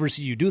think I've ever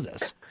seen you do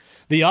this.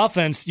 The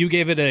offense, you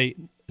gave it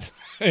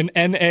an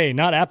NA,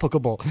 not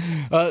applicable.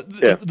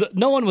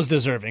 No one was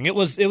deserving. It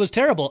was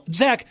terrible.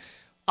 Zach,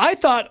 I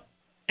thought,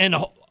 and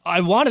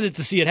I wanted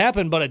to see it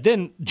happen, but it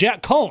didn't.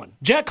 Jack Cohen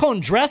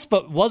dressed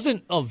but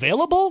wasn't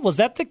available? Was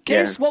that the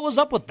case? Yeah. What was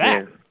up with that?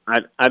 Yeah.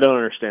 I don't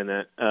understand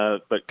that.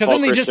 But because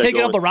then they just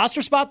taking up a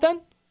roster spot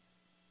then,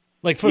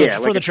 for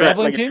the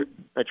traveling team,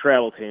 a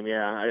travel team.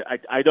 Yeah,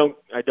 I don't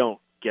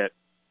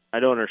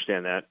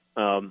understand that.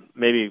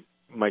 Maybe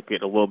might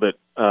get a little bit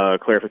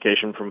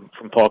clarification from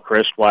Paul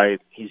Chryst why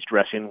he's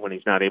dressing when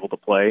he's not able to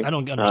play. I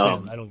don't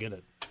understand. I don't get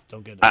it.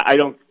 I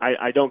don't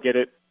get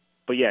it.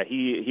 But yeah,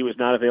 he was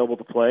not available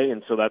to play,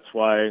 and so that's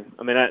why.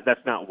 I mean,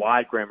 that's not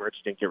why Graham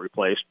Mertz didn't get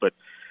replaced, but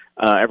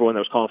everyone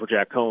that was calling for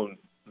Jack Cohen,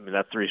 I mean,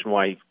 that's the reason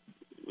why.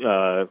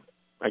 I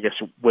guess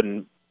it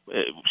wasn't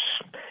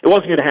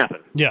going to happen.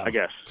 Yeah, I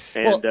guess.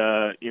 And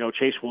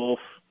Chase Wolf.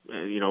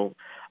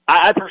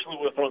 I personally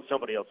would have thrown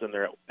somebody else in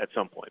there at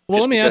some point.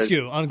 Well, let me ask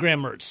you on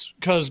Graham Mertz,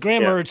 because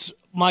Graham Mertz,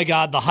 my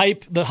God, the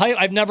hype.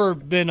 I've never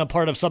been a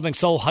part of something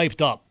so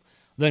hyped up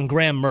than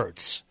Graham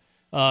Mertz.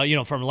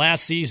 From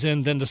last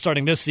season, then to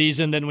starting this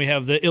season, then we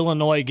have the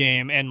Illinois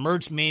game, and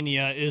Mertz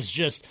Mania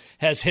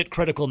has hit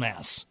critical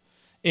mass.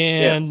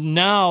 And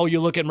now you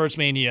look at Mertz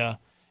Mania,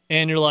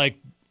 and you're like,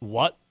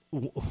 what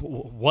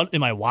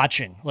am I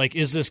watching? Like,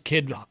 is this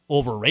kid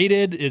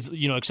overrated? Et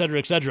cetera,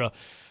 et cetera.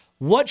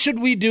 What should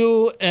we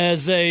do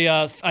as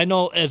I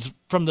know as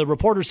from the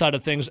reporter side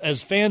of things,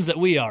 as fans that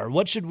we are,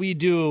 what should we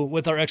do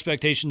with our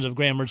expectations of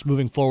Graham Mertz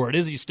moving forward?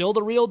 Is he still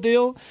the real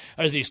deal?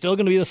 Or is he still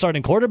going to be the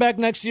starting quarterback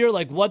next year?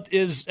 Like, what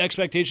is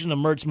expectation of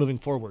Mertz moving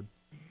forward?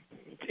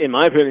 in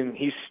my opinion,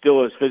 he's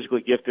still as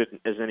physically gifted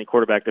as any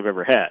quarterback they've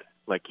ever had.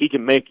 Like, he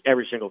can make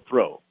every single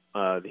throw.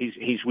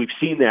 We've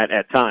seen that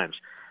at times.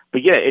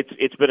 But yeah,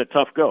 it's been a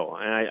tough go,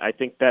 and I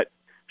think that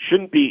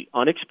shouldn't be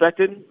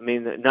unexpected. I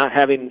mean, not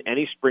having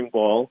any spring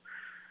ball,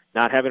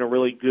 not having a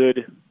really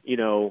good,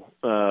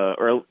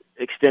 or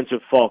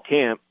extensive fall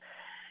camp,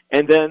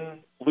 and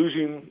then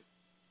losing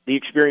the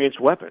experienced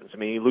weapons. I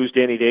mean, you lose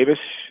Danny Davis,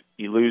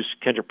 you lose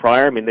Kendrick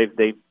Pryor. I mean,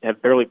 they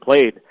have barely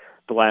played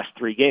the last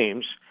 3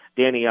 games.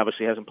 Danny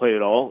obviously hasn't played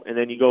at all, and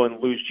then you go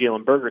and lose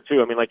Jalen Berger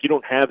too. I mean, you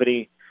don't have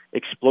any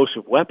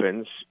explosive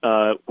weapons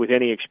with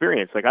any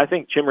experience. I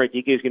think Chimere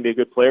Dike is going to be a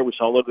good player. We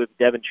saw a little bit of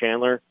Devin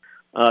Chandler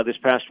this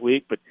past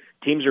week, but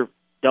teams are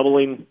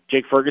doubling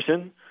Jake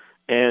Ferguson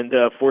and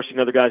forcing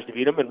other guys to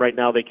beat him, and right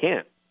now they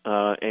can't.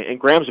 And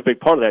Graham's a big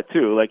part of that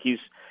too.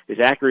 His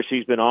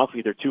accuracy's been off,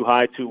 either too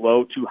high, too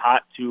low, too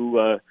hot,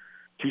 too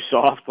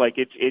soft.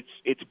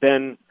 It's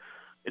been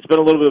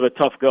a little bit of a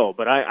tough go,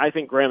 but I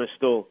think Graham is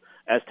still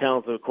as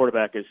talented a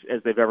quarterback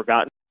as they've ever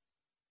gotten.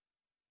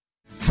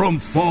 From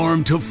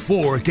farm to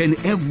fork and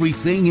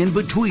everything in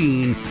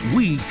between,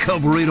 we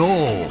cover it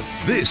all.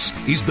 This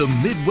is the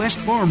Midwest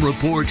Farm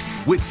Report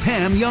with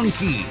Pam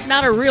Jahnke.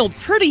 Not a real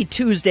pretty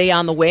Tuesday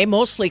on the way.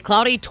 Mostly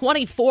cloudy.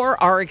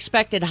 24 are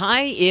expected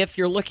high. If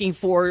you're looking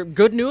for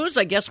good news,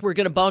 I guess we're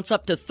going to bounce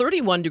up to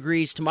 31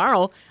 degrees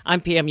tomorrow.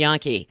 I'm Pam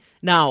Jahnke.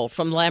 Now,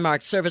 from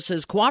Landmark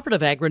Services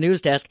Cooperative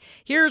Agri-News Desk,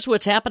 here's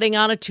what's happening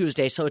on a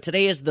Tuesday. So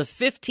today is the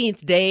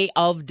 15th day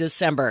of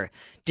December.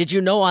 Did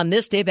you know on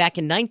this day back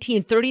in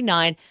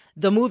 1939,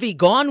 the movie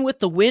Gone with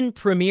the Wind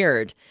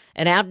premiered,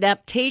 an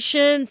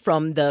adaptation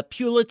from the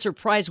Pulitzer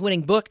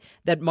Prize-winning book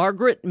that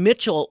Margaret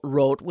Mitchell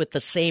wrote with the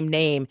same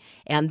name.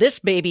 And this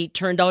baby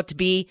turned out to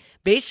be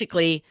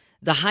basically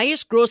the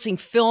highest-grossing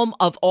film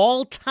of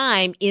all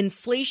time,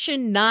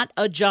 inflation not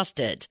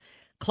adjusted.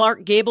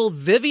 Clark Gable,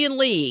 Vivian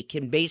Lee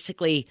can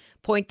basically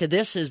point to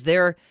this as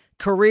their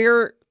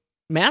career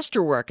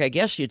masterwork, I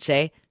guess you'd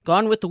say.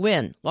 Gone with the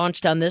Wind,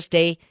 launched on this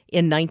day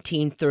in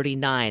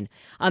 1939.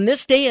 On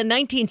this day in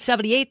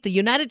 1978, the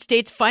United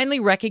States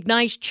finally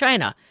recognized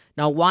China.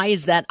 Now, why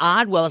is that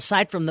odd? Well,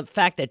 aside from the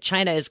fact that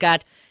China has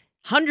got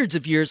hundreds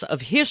of years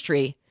of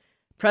history,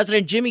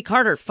 President Jimmy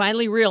Carter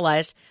finally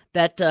realized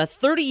that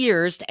 30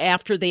 years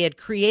after they had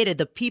created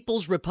the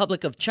People's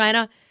Republic of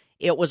China,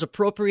 it was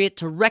appropriate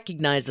to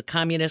recognize the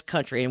communist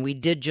country, and we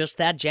did just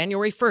that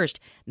January 1st,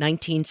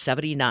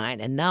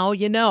 1979. And now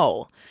you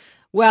know.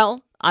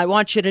 Well, I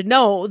want you to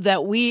know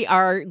that we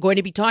are going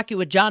to be talking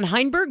with John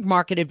Heinberg,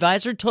 market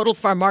advisor, Total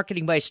Farm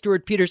Marketing by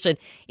Stuart Peterson,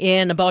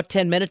 in about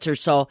 10 minutes or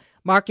so.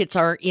 Markets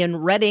are in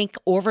red ink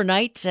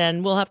overnight,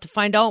 and we'll have to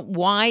find out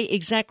why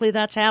exactly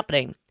that's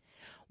happening.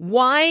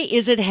 Why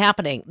is it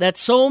happening that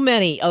so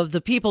many of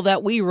the people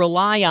that we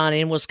rely on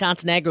in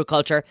Wisconsin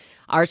agriculture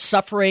are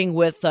suffering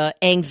with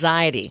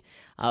anxiety,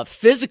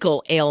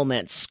 physical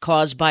ailments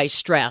caused by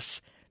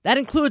stress? That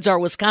includes our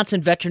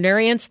Wisconsin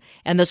veterinarians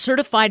and the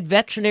certified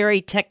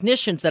veterinary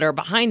technicians that are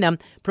behind them,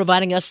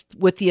 providing us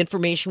with the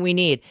information we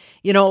need.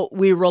 You know,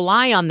 we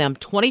rely on them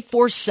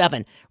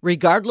 24/7,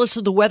 regardless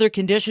of the weather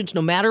conditions,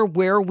 no matter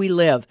where we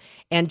live.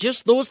 And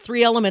just those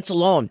 3 elements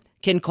alone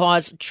can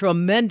cause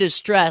tremendous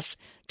stress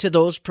to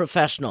those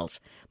professionals.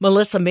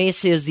 Melissa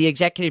Mace is the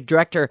executive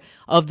director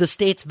of the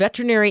state's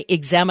Veterinary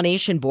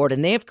Examination Board,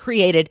 and they have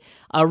created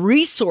a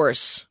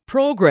resource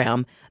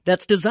program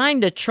that's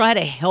designed to try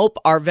to help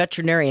our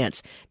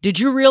veterinarians. Did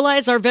you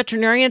realize our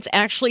veterinarians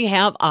actually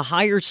have a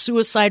higher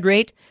suicide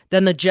rate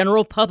than the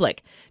general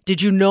public?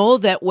 Did you know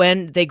that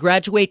when they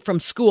graduate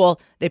from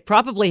school, they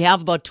probably have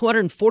about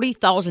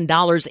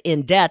 $240,000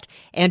 in debt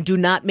and do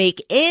not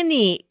make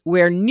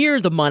anywhere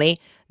near the money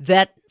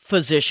that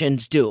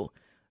physicians do?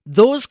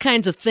 Those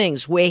kinds of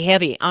things weigh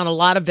heavy on a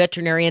lot of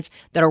veterinarians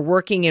that are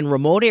working in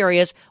remote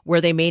areas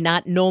where they may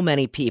not know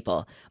many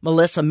people.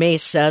 Melissa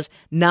Mace says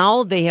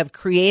now they have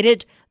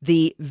created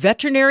the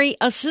Veterinary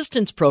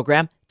Assistance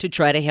Program to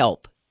try to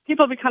help.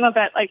 People become a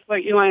vet, like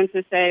what you wanted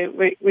to say,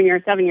 when you're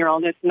a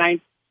 7-year-old.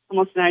 It's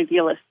almost an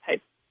idealist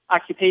type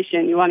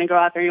occupation. You want to go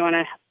out there, you want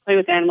to play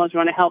with animals, you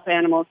want to help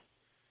animals.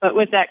 But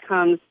with that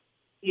comes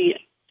the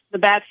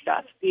bad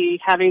stuff, the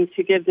having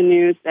to give the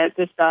news that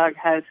this dog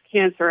has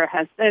cancer or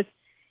has this.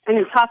 And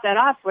then top that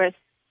off with,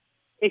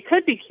 it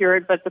could be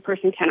cured, but the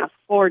person can't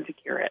afford to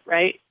cure it,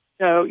 right?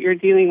 So you're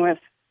dealing with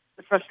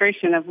the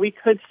frustration of, we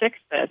could fix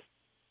this,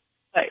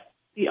 but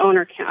the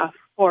owner can't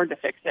afford to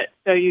fix it.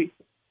 So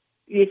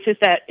it's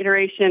just that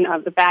iteration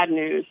of the bad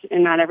news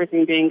and not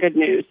everything being good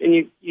news. And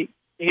you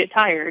get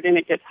tired, and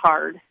it gets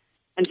hard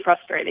and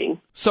frustrating.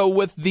 So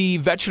with the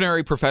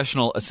Veterinary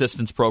Professional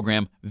Assistance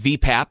Program,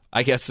 VPAP,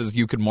 I guess as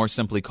you could more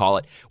simply call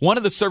it, one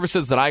of the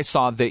services that I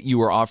saw that you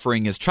were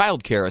offering is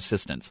child care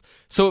assistance.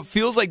 So it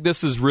feels like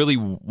this is really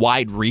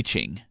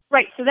wide-reaching.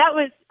 Right. So that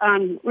was,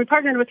 we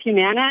partnered with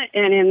Humana,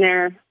 and in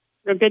their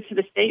bid to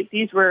the state,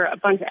 these were a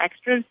bunch of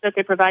extras that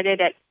they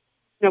provided at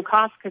no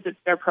cost because it's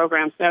their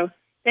program. So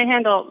they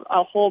handle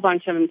a whole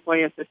bunch of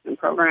employee assistance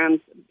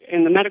programs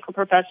in the medical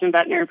profession,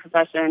 veterinary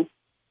profession,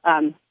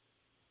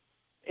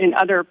 in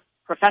other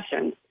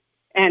professions.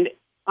 And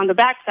on the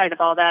backside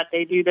of all that,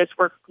 they do this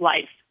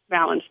work-life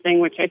balance thing,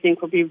 which I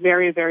think will be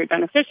very, very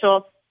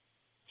beneficial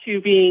to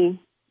being,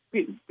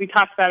 we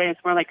talked about it, it's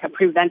more like a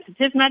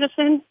preventative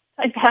medicine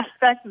type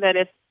aspect, that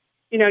if,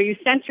 you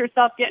sense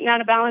yourself getting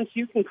out of balance,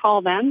 you can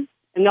call them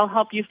and they'll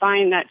help you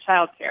find that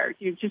child care.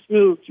 You've just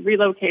moved,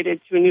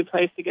 relocated to a new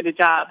place to get a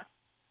job.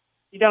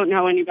 You don't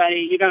know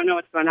anybody. You don't know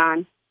what's going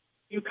on.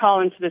 You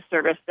call into the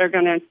service. They're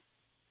going to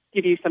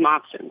give you some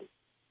options.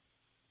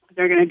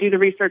 They're going to do the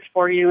research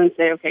for you and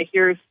say, okay,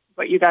 here's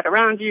what you got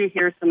around you.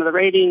 Here's some of the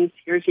ratings.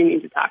 Here's who you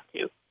need to talk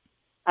to.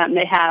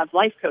 They have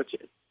life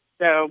coaches.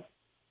 So,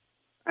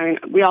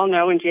 we all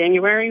know in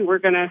January we're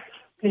going to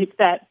make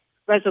that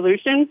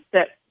resolution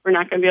that we're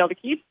not going to be able to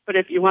keep. But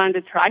if you wanted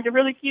to try to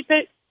really keep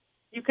it,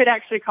 you could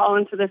actually call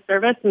into the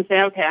service and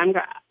say, okay,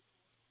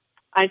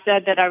 I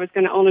said that I was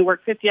going to only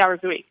work 50 hours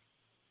a week.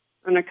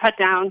 I'm going to cut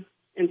down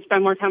and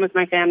spend more time with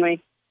my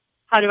family.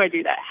 How do I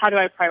do that? How do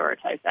I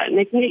prioritize that? And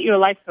they can get you a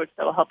life coach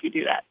that will help you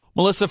do that.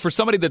 Melissa, for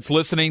somebody that's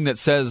listening that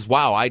says,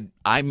 wow,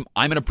 I'm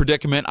in a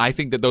predicament, I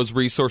think that those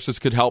resources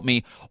could help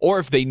me, or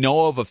if they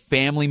know of a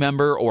family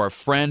member or a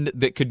friend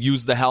that could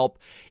use the help,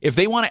 if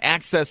they want to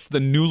access the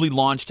newly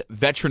launched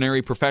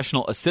Veterinary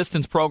Professional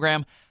Assistance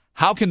Program,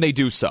 how can they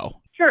do so?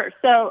 Sure.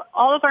 So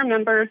all of our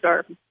members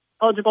are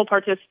eligible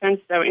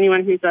participants, so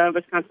anyone who's a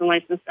Wisconsin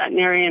licensed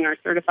veterinarian or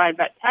certified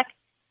vet tech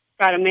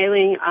got a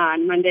mailing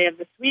on Monday of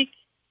this week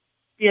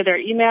via their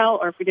email,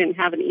 or if we didn't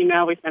have an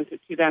email, we sent it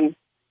to them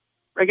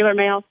regular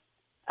mail,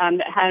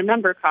 that had a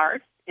member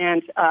card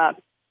and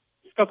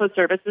scope of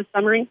services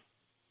summary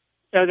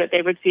so that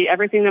they would see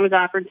everything that was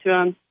offered to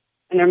them,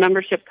 and their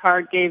membership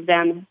card gave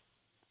them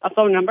a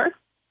phone number,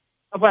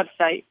 a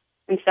website,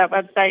 and to that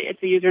website,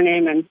 it's a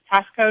username and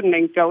passcode, and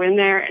they go in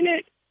there, and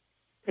it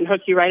can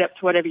hook you right up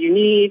to whatever you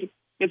need.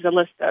 Gives a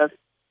list of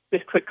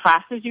just quick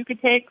classes you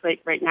could take.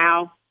 Like right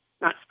now,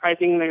 not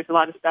surprising, there's a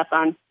lot of stuff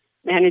on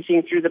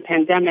managing through the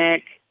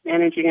pandemic,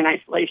 managing in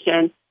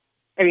isolation.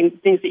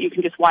 Things that you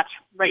can just watch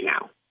right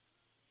now.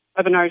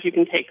 Webinars you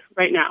can take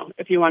right now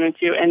if you wanted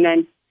to. And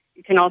then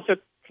you can also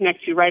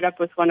connect you right up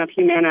with one of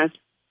Humana's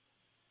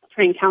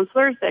trained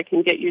counselors that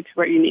can get you to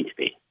where you need to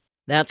be.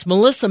 That's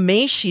Melissa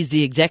Mace. She's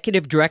the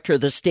executive director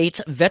of the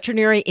state's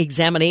Veterinary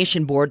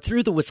Examination Board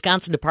through the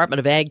Wisconsin Department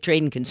of Ag,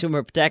 Trade, and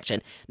Consumer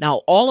Protection.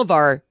 Now, all of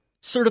our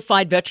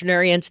certified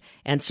veterinarians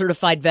and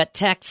certified vet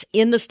techs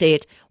in the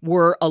state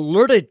were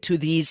alerted to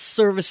these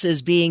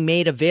services being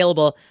made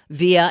available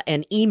via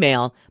an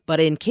email. But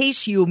in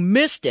case you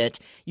missed it,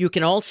 you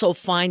can also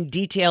find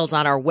details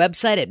on our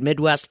website at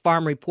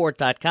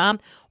MidwestFarmReport.com,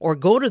 or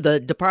go to the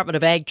Department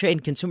of Ag, Trade,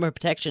 and Consumer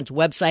Protection's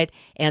website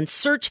and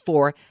search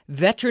for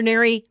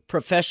Veterinary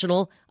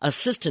Professional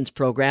Assistance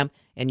Program,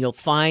 and you'll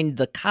find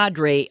the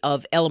cadre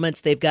of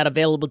elements they've got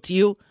available to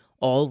you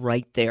all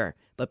right there.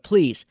 But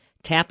please,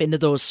 tap into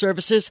those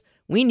services.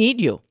 We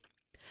need you.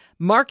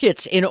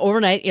 Markets in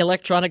overnight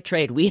electronic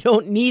trade. We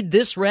don't need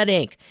this red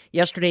ink.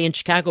 Yesterday in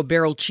Chicago,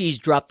 barrel cheese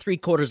dropped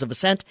 0.75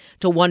 cents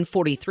to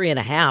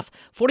 143.5.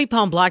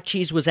 40-pound block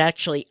cheese was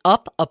actually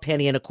up 1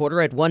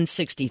 1/4 at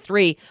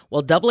 163,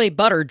 while Double A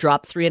butter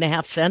dropped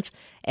 3.5 cents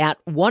at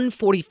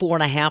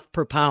 144.5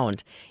 per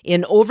pound.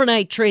 In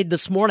overnight trade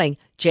this morning,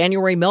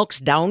 January milk's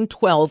down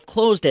 12,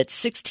 closed at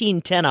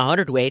 16.10 a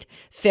hundredweight.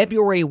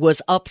 February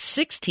was up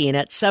 16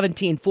 at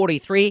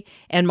 17.43,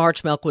 and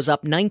March milk was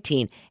up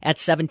 19 at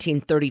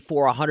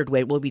 17.34 a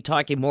hundredweight. We'll be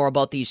talking more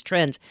about these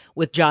trends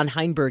with John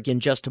Heinberg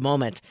in just a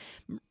moment.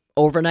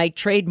 Overnight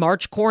trade,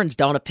 March corn's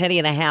down 1.5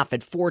 pennies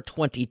at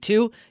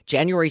 4.22.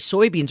 January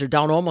soybeans are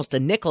down almost a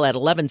nickel at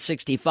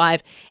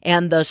 11.65.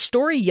 And the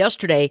story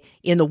yesterday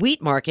in the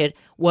wheat market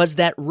was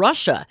that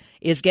Russia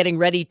is getting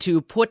ready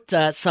to put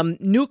some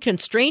new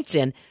constraints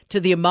in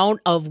to the amount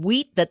of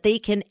wheat that they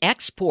can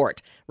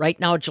export. Right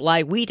now,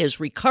 July wheat has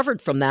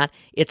recovered from that.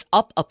 It's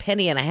up 1.5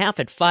 pennies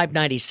at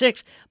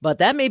 5.96. But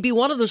that may be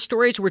one of the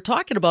stories we're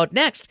talking about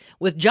next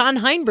with John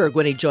Heinberg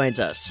when he joins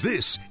us.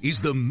 This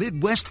is the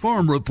Midwest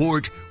Farm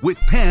Report with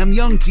Pam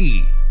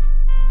Jahnke.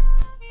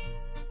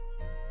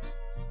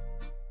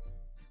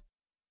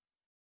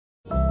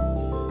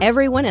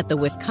 Everyone at the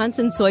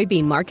Wisconsin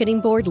Soybean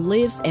Marketing Board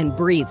lives and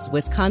breathes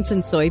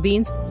Wisconsin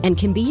soybeans and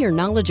can be your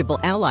knowledgeable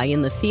ally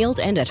in the field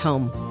and at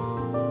home.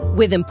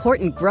 With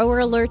important grower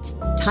alerts,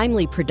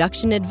 timely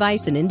production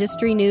advice and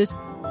industry news,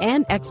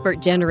 and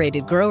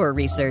expert-generated grower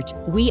research,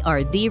 we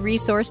are the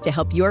resource to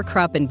help your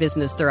crop and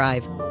business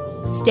thrive.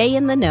 Stay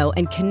in the know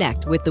and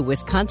connect with the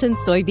Wisconsin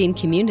soybean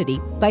community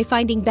by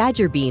finding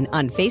Badger Bean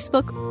on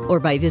Facebook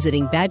or by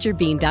visiting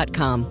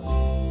badgerbean.com.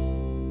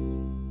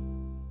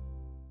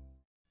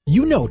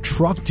 You know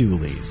truck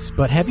dualies,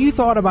 but have you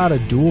thought about a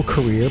dual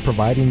career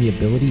providing the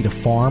ability to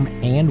farm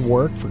and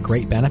work for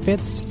great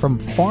benefits? From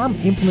farm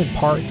implement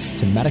parts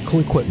to medical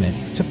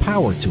equipment to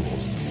power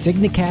tools,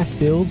 Signacast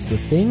builds the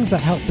things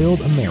that help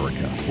build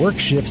America. Work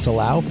shifts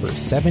allow for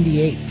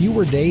 78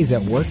 fewer days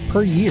at work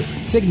per year.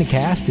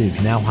 Signacast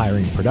is now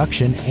hiring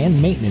production and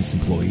maintenance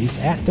employees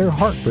at their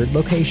Hartford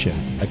location,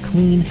 a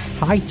clean,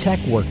 high-tech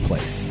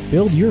workplace.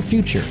 Build your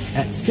future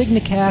at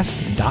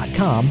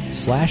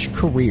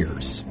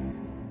signacast.com/careers.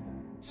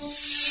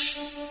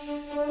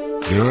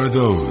 There are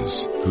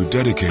those who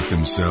dedicate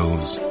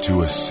themselves to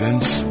a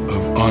sense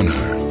of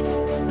honor,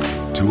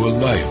 to a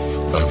life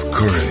of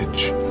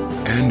courage,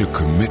 and a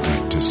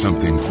commitment to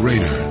something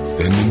greater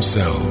than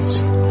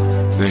themselves.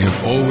 They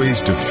have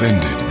always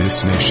defended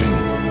this nation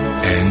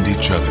and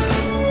each other.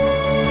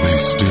 They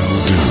still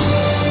do.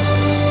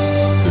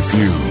 The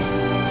few,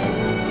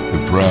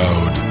 the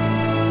proud,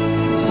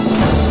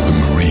 the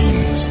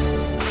Marines.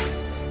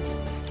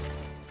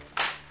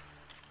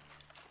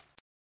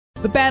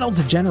 The battle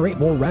to generate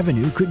more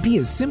revenue could be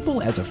as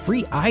simple as a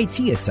free IT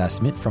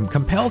assessment from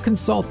Compel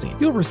Consulting.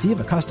 You'll receive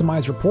a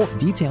customized report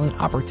detailing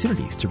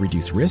opportunities to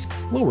reduce risk,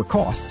 lower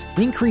costs,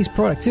 increase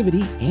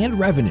productivity, and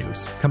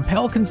revenues.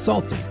 Compel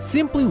Consulting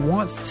simply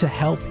wants to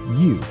help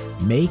you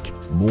make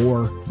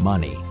more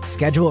money.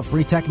 Schedule a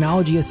free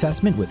technology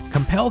assessment with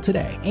Compel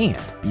today and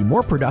be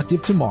more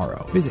productive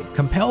tomorrow. Visit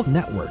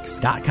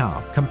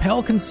CompelNetworks.com.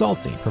 Compel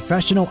Consulting,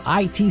 professional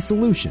IT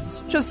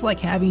solutions, just like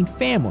having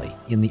family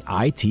in the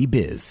IT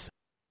biz.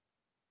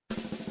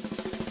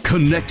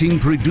 Connecting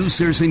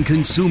producers and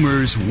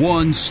consumers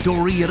one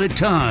story at a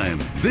time.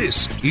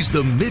 This is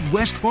the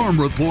Midwest Farm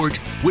Report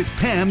with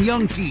Pam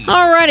Jahnke.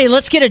 All righty,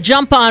 let's get a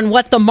jump on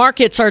what the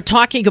markets are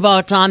talking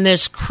about on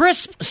this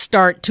crisp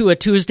start to a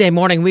Tuesday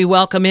morning. We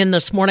welcome in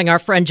this morning our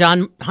friend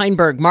John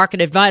Heinberg,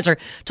 market advisor,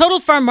 Total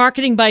Farm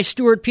Marketing by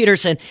Stuart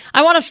Peterson.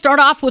 I want to start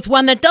off with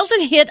one that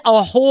doesn't hit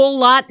a whole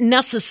lot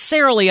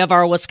necessarily of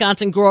our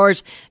Wisconsin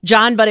growers,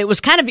 John, but it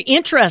was kind of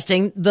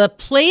interesting, the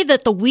play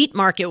that the wheat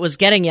market was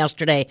getting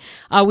yesterday.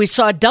 We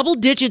saw double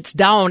digits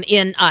down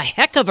in a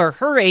heck of a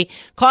hurry,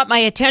 caught my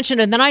attention,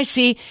 and then I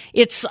see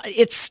it's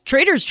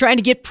traders trying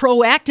to get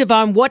proactive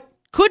on what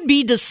could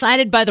be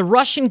decided by the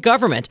Russian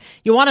government.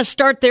 You want to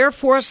start there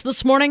for us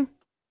this morning?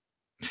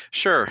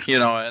 Sure.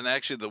 And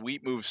actually the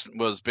wheat move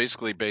was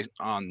basically based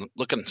on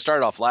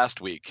started off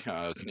last week,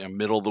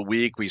 middle of the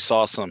week. We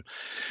saw some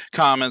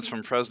comments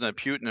from President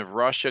Putin of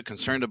Russia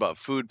concerned about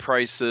food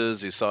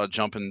prices. You saw a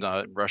jump in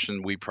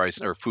Russian wheat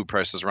price or food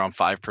prices around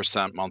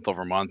 5% month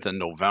over month in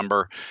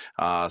November.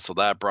 So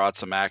that brought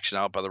some action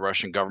out by the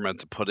Russian government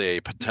to put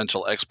a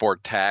potential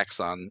export tax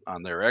on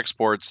their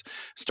exports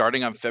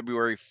starting on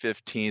February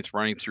 15th,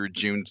 running through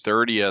June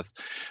 30th.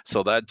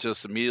 So that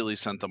just immediately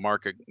sent the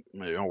market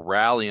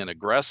rallying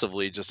aggressively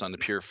just on the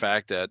pure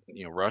fact that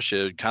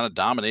Russia kind of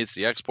dominates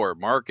the export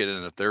market,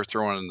 and if they're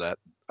throwing that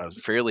a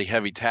fairly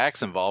heavy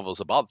tax involved, was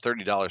about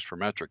 $30 per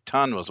metric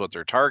ton was what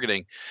they're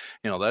targeting.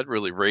 That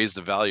really raised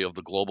the value of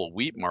the global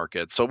wheat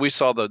market. So we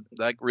saw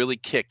that really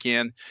kick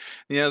in.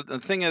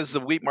 The thing is, the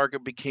wheat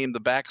market became the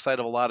backside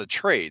of a lot of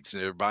trades.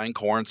 They're buying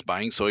corn,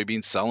 buying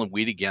soybeans, selling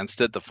wheat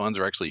against it. The funds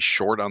are actually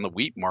short on the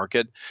wheat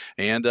market,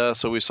 and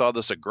so we saw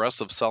this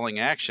aggressive selling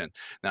action.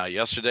 Now,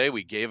 yesterday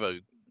we gave a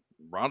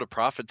round of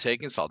profit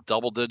taking, saw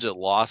double-digit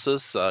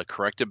losses,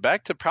 corrected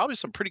back to probably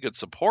some pretty good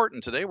support,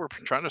 and today we're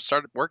trying to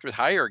start working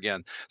higher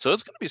again. So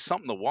it's going to be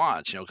something to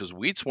watch, because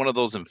wheat's one of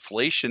those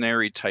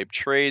inflationary type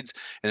trades,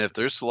 and if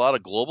there's a lot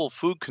of global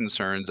food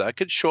concerns, that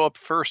could show up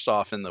first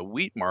off in the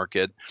wheat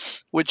market,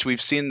 which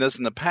we've seen this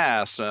in the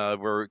past,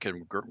 where it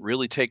can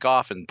really take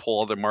off and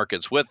pull other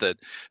markets with it.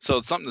 So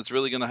it's something that's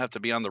really going to have to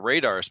be on the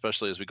radar,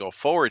 especially as we go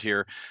forward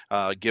here,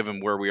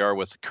 given where we are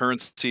with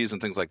currencies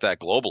and things like that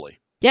globally.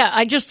 Yeah,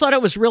 I just thought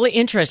it was really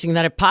interesting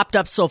that it popped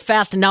up so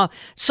fast. And now,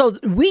 so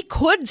we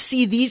could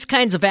see these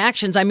kinds of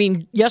actions. I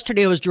mean,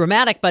 yesterday it was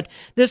dramatic, but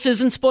this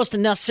isn't supposed to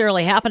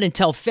necessarily happen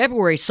until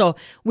February. So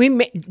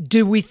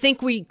do we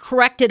think we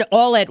corrected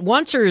all at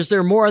once, or is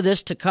there more of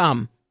this to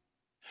come?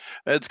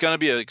 It's going to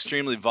be an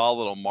extremely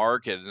volatile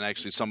market, and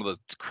actually some of the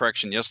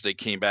correction yesterday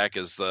came back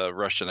as the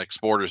Russian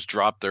exporters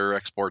dropped their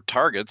export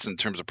targets in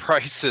terms of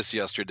prices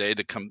yesterday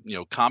to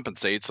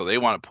compensate. So they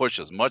want to push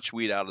as much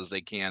wheat out as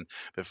they can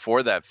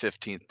before that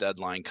 15th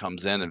deadline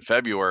comes in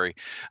February.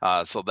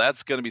 So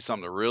that's going to be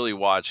something to really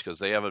watch, because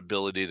they have an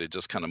ability to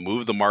just kind of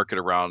move the market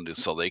around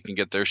so they can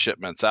get their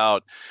shipments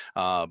out.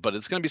 But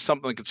it's going to be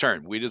something to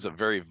concern. Wheat is a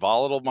very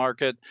volatile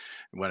market.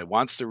 When it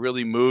wants to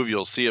really move,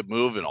 you'll see it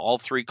move in all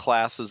three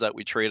classes that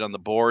we trade on the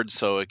board.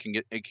 So it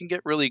can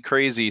get really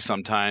crazy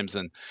sometimes,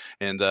 and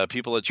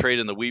people that trade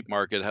in the wheat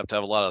market have to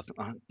have a lot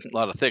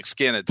of thick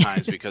skin at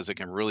times because it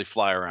can really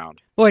fly around.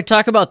 Boy,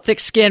 talk about thick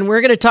skin.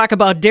 We're going to talk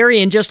about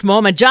dairy in just a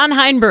moment. John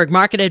Heinberg,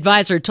 market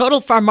advisor, Total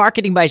Farm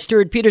Marketing by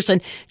Stuart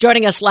Peterson,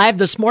 joining us live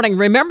this morning.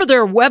 Remember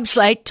their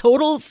website,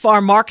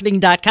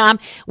 totalfarmmarketing.com.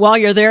 While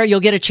you're there,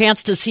 you'll get a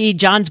chance to see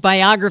John's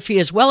biography,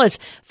 as well as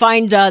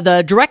find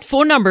the direct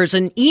phone numbers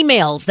and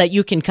emails that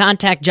you can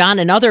contact John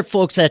and other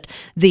folks at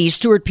the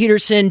Stuart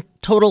Peterson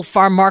Total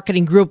Farm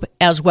Marketing Group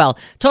as well.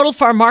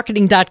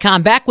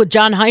 TotalFarmMarketing.com. Back with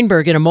John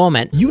Heinberg in a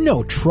moment. You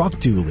know truck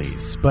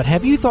dualies, but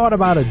have you thought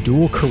about a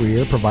dual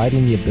career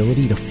providing the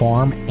ability to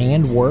farm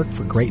and work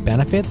for great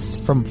benefits?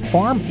 From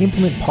farm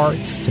implement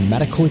parts to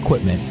medical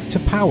equipment to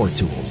power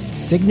tools,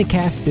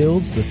 Signacast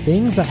builds the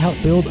things that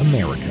help build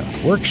America.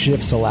 Work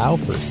shifts allow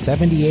for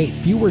 78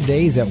 fewer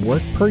days at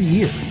work per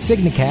year.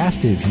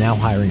 Signacast is now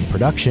hiring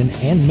production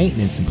and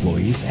maintenance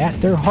employees at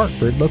their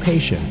Hartford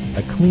location,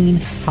 a clean,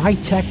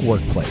 high-tech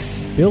workplace.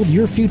 us. Build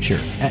your future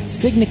at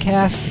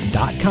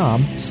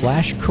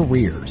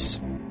signacast.com/careers.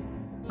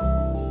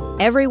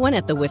 Everyone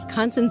at the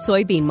Wisconsin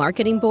Soybean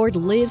Marketing Board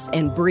lives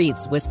and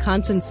breathes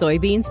Wisconsin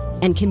soybeans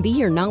and can be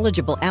your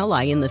knowledgeable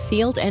ally in the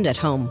field and at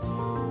home.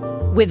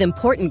 With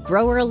important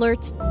grower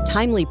alerts,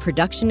 timely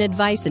production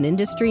advice and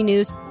industry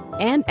news,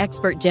 and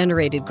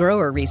expert-generated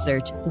grower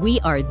research,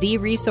 we are the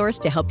resource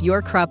to help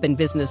your crop and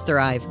business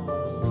thrive.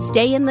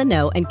 Stay in the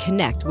know and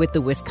connect with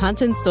the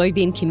Wisconsin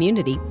soybean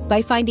community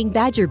by finding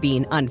Badger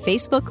Bean on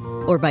Facebook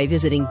or by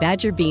visiting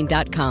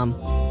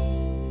badgerbean.com.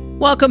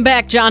 Welcome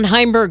back. John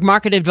Heimberg,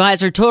 Market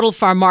Advisor, Total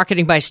Farm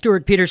Marketing by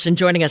Stuart Peterson,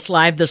 joining us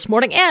live this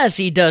morning, as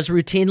he does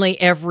routinely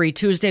every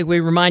Tuesday.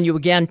 We remind you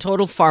again,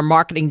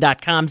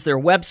 TotalFarmMarketing.com is their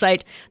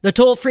website. The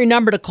toll-free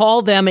number to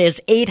call them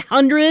is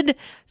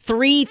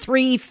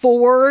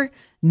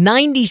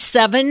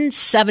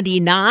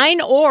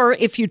 800-334-9779, or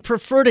if you'd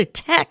prefer to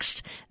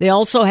text, they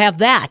also have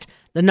that.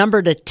 The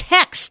number to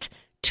text,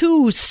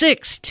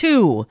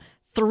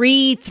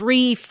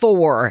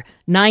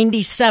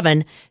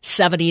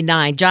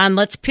 262-334-9779. John,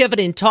 let's pivot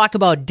and talk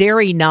about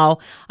dairy now.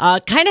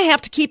 Kind of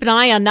have to keep an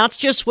eye on not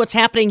just what's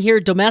happening here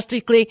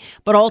domestically,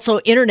 but also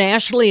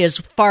internationally as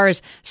far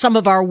as some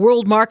of our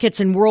world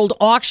markets and world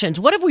auctions.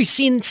 What have we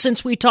seen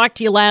since we talked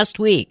to you last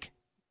week?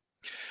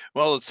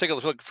 Well, let's take a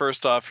look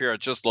first off here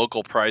at just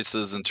local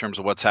prices in terms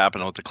of what's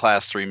happening with the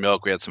Class 3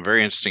 milk. We had some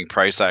very interesting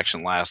price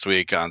action last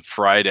week on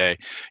Friday.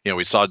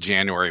 We saw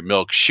January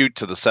milk shoot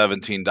to the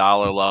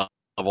 $17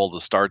 level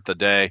to start the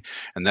day,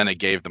 and then it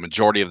gave the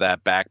majority of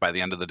that back by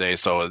the end of the day.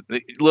 So a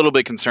little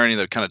bit concerning.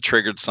 That kind of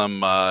triggered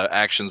some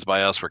actions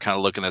by us. We're kind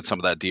of looking at some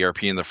of that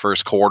DRP in the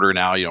first quarter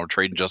now,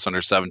 trading just under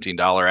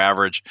 $17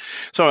 average.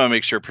 So I want to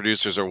make sure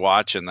producers are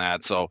watching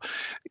that. So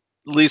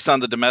at least on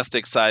the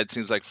domestic side, it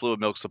seems like fluid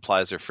milk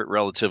supplies are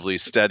relatively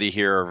steady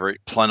here, are very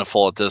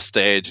plentiful at this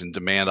stage, and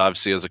demand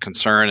obviously is a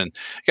concern. And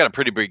you got a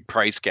pretty big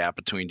price gap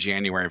between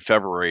January and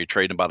February,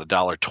 trading about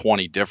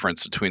 $1.20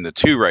 difference between the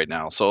two right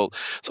now. So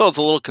it's a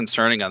little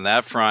concerning on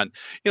that front.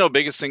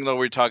 Biggest thing though,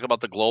 we talk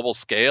about the global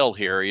scale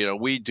here.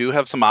 We do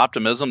have some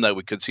optimism that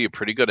we could see a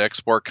pretty good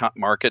export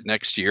market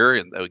next year.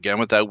 And again,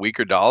 with that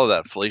weaker dollar,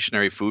 that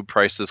inflationary food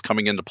prices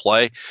coming into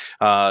play,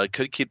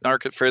 could keep the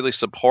market fairly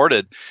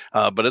supported.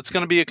 But it's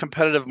going to be a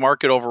competitive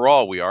market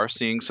overall. We are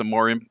seeing some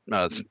more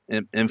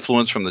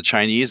influence from the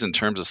Chinese in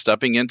terms of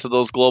stepping into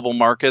those global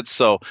markets.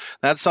 So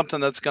that's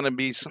something that's going to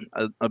be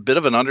a bit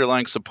of an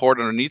underlying support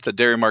underneath the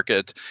dairy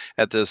market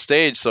at this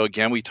stage. So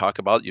again, we talk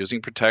about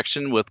using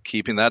protection with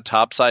keeping that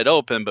top side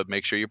open, but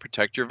make sure you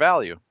protect your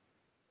value.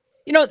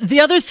 The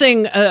other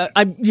thing,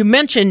 you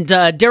mentioned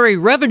dairy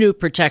revenue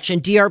protection,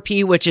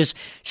 DRP, which is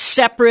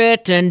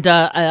separate and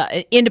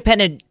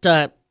independent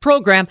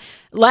program.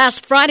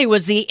 Last Friday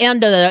was the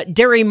end of the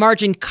dairy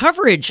margin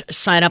coverage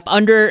sign up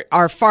under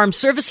our Farm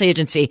Service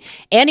Agency.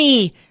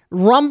 Any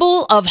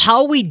rumble of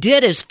how we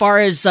did as far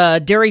as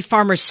dairy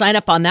farmers sign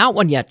up on that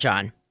one yet,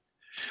 John?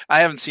 I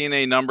haven't seen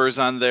any numbers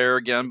on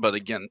there but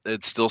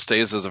it still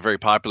stays as a very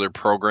popular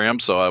program.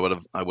 So I would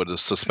have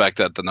suspect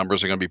that the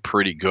numbers are going to be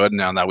pretty good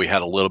now that we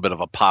had a little bit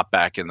of a pop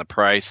back in the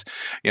price.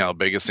 The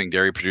biggest thing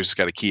dairy producers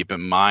got to keep in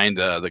mind,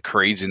 the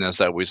craziness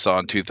that we saw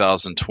in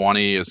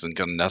 2020 isn't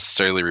going to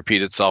necessarily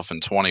repeat itself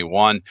in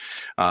 21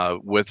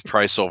 with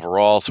price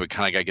overall. So we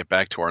kind of got to get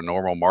back to our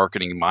normal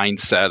marketing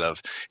mindset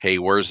of, hey,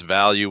 where's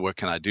value? What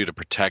can I do to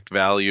protect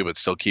value, but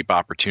still keep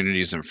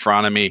opportunities in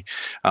front of me?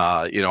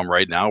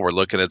 Right now we're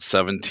looking at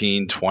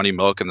 17.20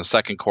 milk in the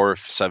second quarter,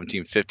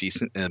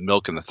 17.50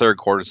 milk in the third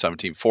quarter,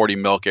 17.40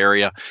 milk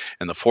area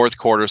in the fourth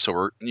quarter. So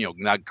we're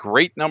not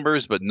great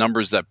numbers, but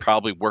numbers that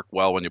probably work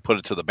well when you put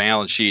it to the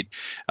balance sheet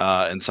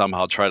and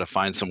somehow try to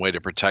find some way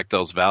to protect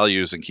those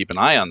values and keep an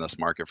eye on this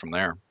market from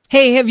there.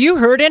 Hey, have you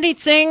heard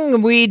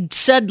anything? We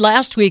said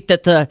last week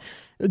that the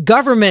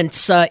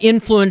government's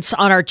influence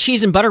on our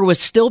cheese and butter was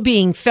still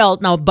being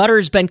felt. Now,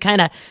 butter's been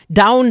kind of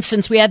down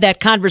since we had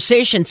that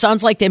conversation.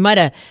 Sounds like they might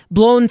have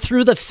blown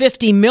through the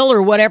 50 mil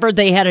or whatever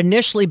they had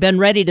initially been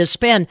ready to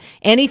spend.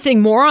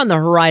 Anything more on the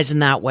horizon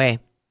that way?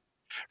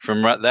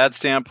 From that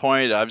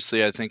standpoint,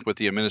 obviously, I think with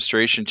the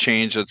administration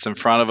change that's in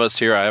front of us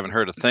here, I haven't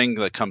heard a thing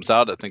that comes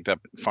out. I think that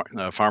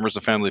Farmers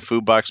and Family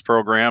Food Box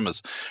program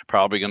is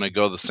probably going to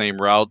go the same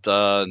route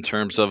in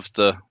terms of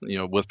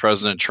with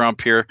President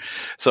Trump here.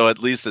 So at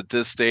least at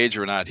this stage,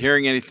 we're not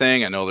hearing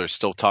anything. I know they're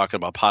still talking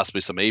about possibly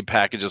some aid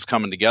packages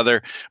coming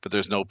together, but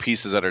there's no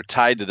pieces that are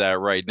tied to that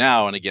right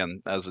now. And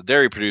again, as a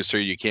dairy producer,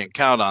 you can't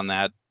count on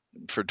that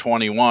for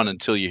 21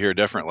 until you hear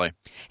differently.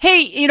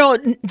 Hey,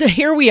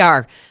 here we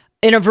are.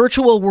 In a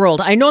virtual world,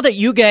 I know that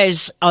you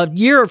guys a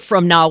year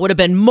from now would have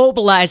been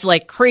mobilized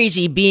like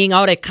crazy, being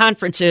out at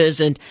conferences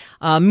and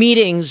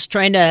meetings,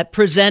 trying to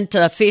present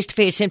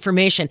face-to-face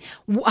information.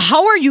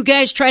 How are you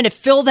guys trying to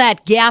fill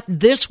that gap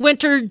this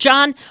winter,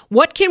 John?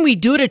 What can we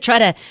do to try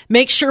to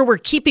make sure we're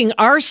keeping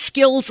our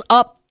skills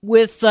up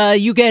with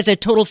you guys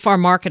at Total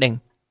Farm Marketing?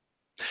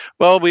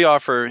 Well, we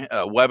offer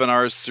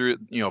webinars through,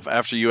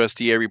 after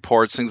USDA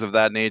reports, things of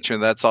that nature.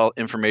 That's all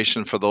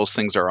information for those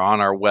things are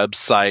on our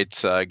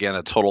website, again,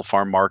 at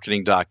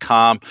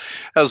totalfarmmarketing.com,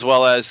 as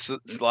well as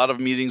a lot of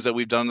meetings that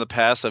we've done in the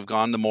past have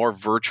gone the more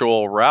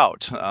virtual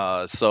route.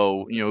 I've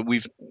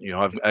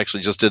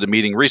actually just did a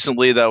meeting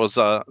recently that was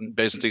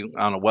basically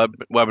on a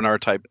webinar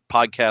type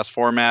podcast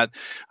format.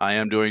 I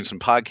am doing some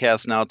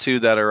podcasts now too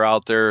that are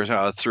out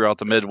there throughout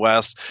the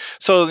Midwest.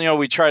 So,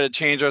 we try to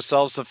change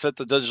ourselves to fit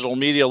the digital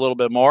media a little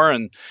bit more.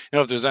 And,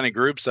 if there's any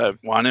groups that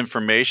want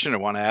information or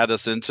want to add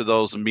us into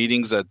those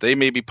meetings that they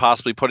may be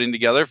possibly putting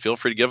together, feel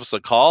free to give us a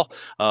call.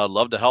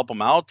 Love to help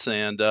them out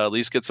and at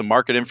least get some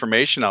market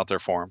information out there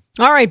for them.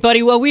 All right,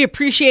 buddy. Well, we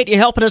appreciate you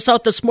helping us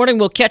out this morning.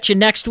 We'll catch you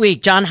next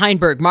week. John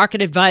Heinberg,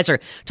 Market Advisor.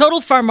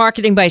 Total Farm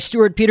Marketing by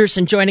Stuart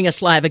Peterson joining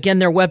us live. Again,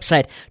 their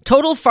website,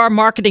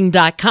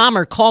 totalfarmmarketing.com,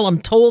 or call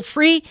them toll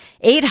free,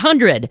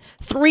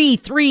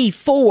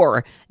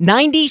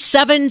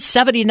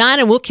 800-334-9779,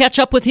 and we'll catch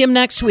up with him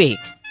next week.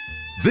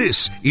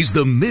 This is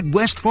the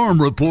Midwest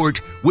Farm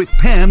Report with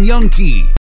Pam Jahnke.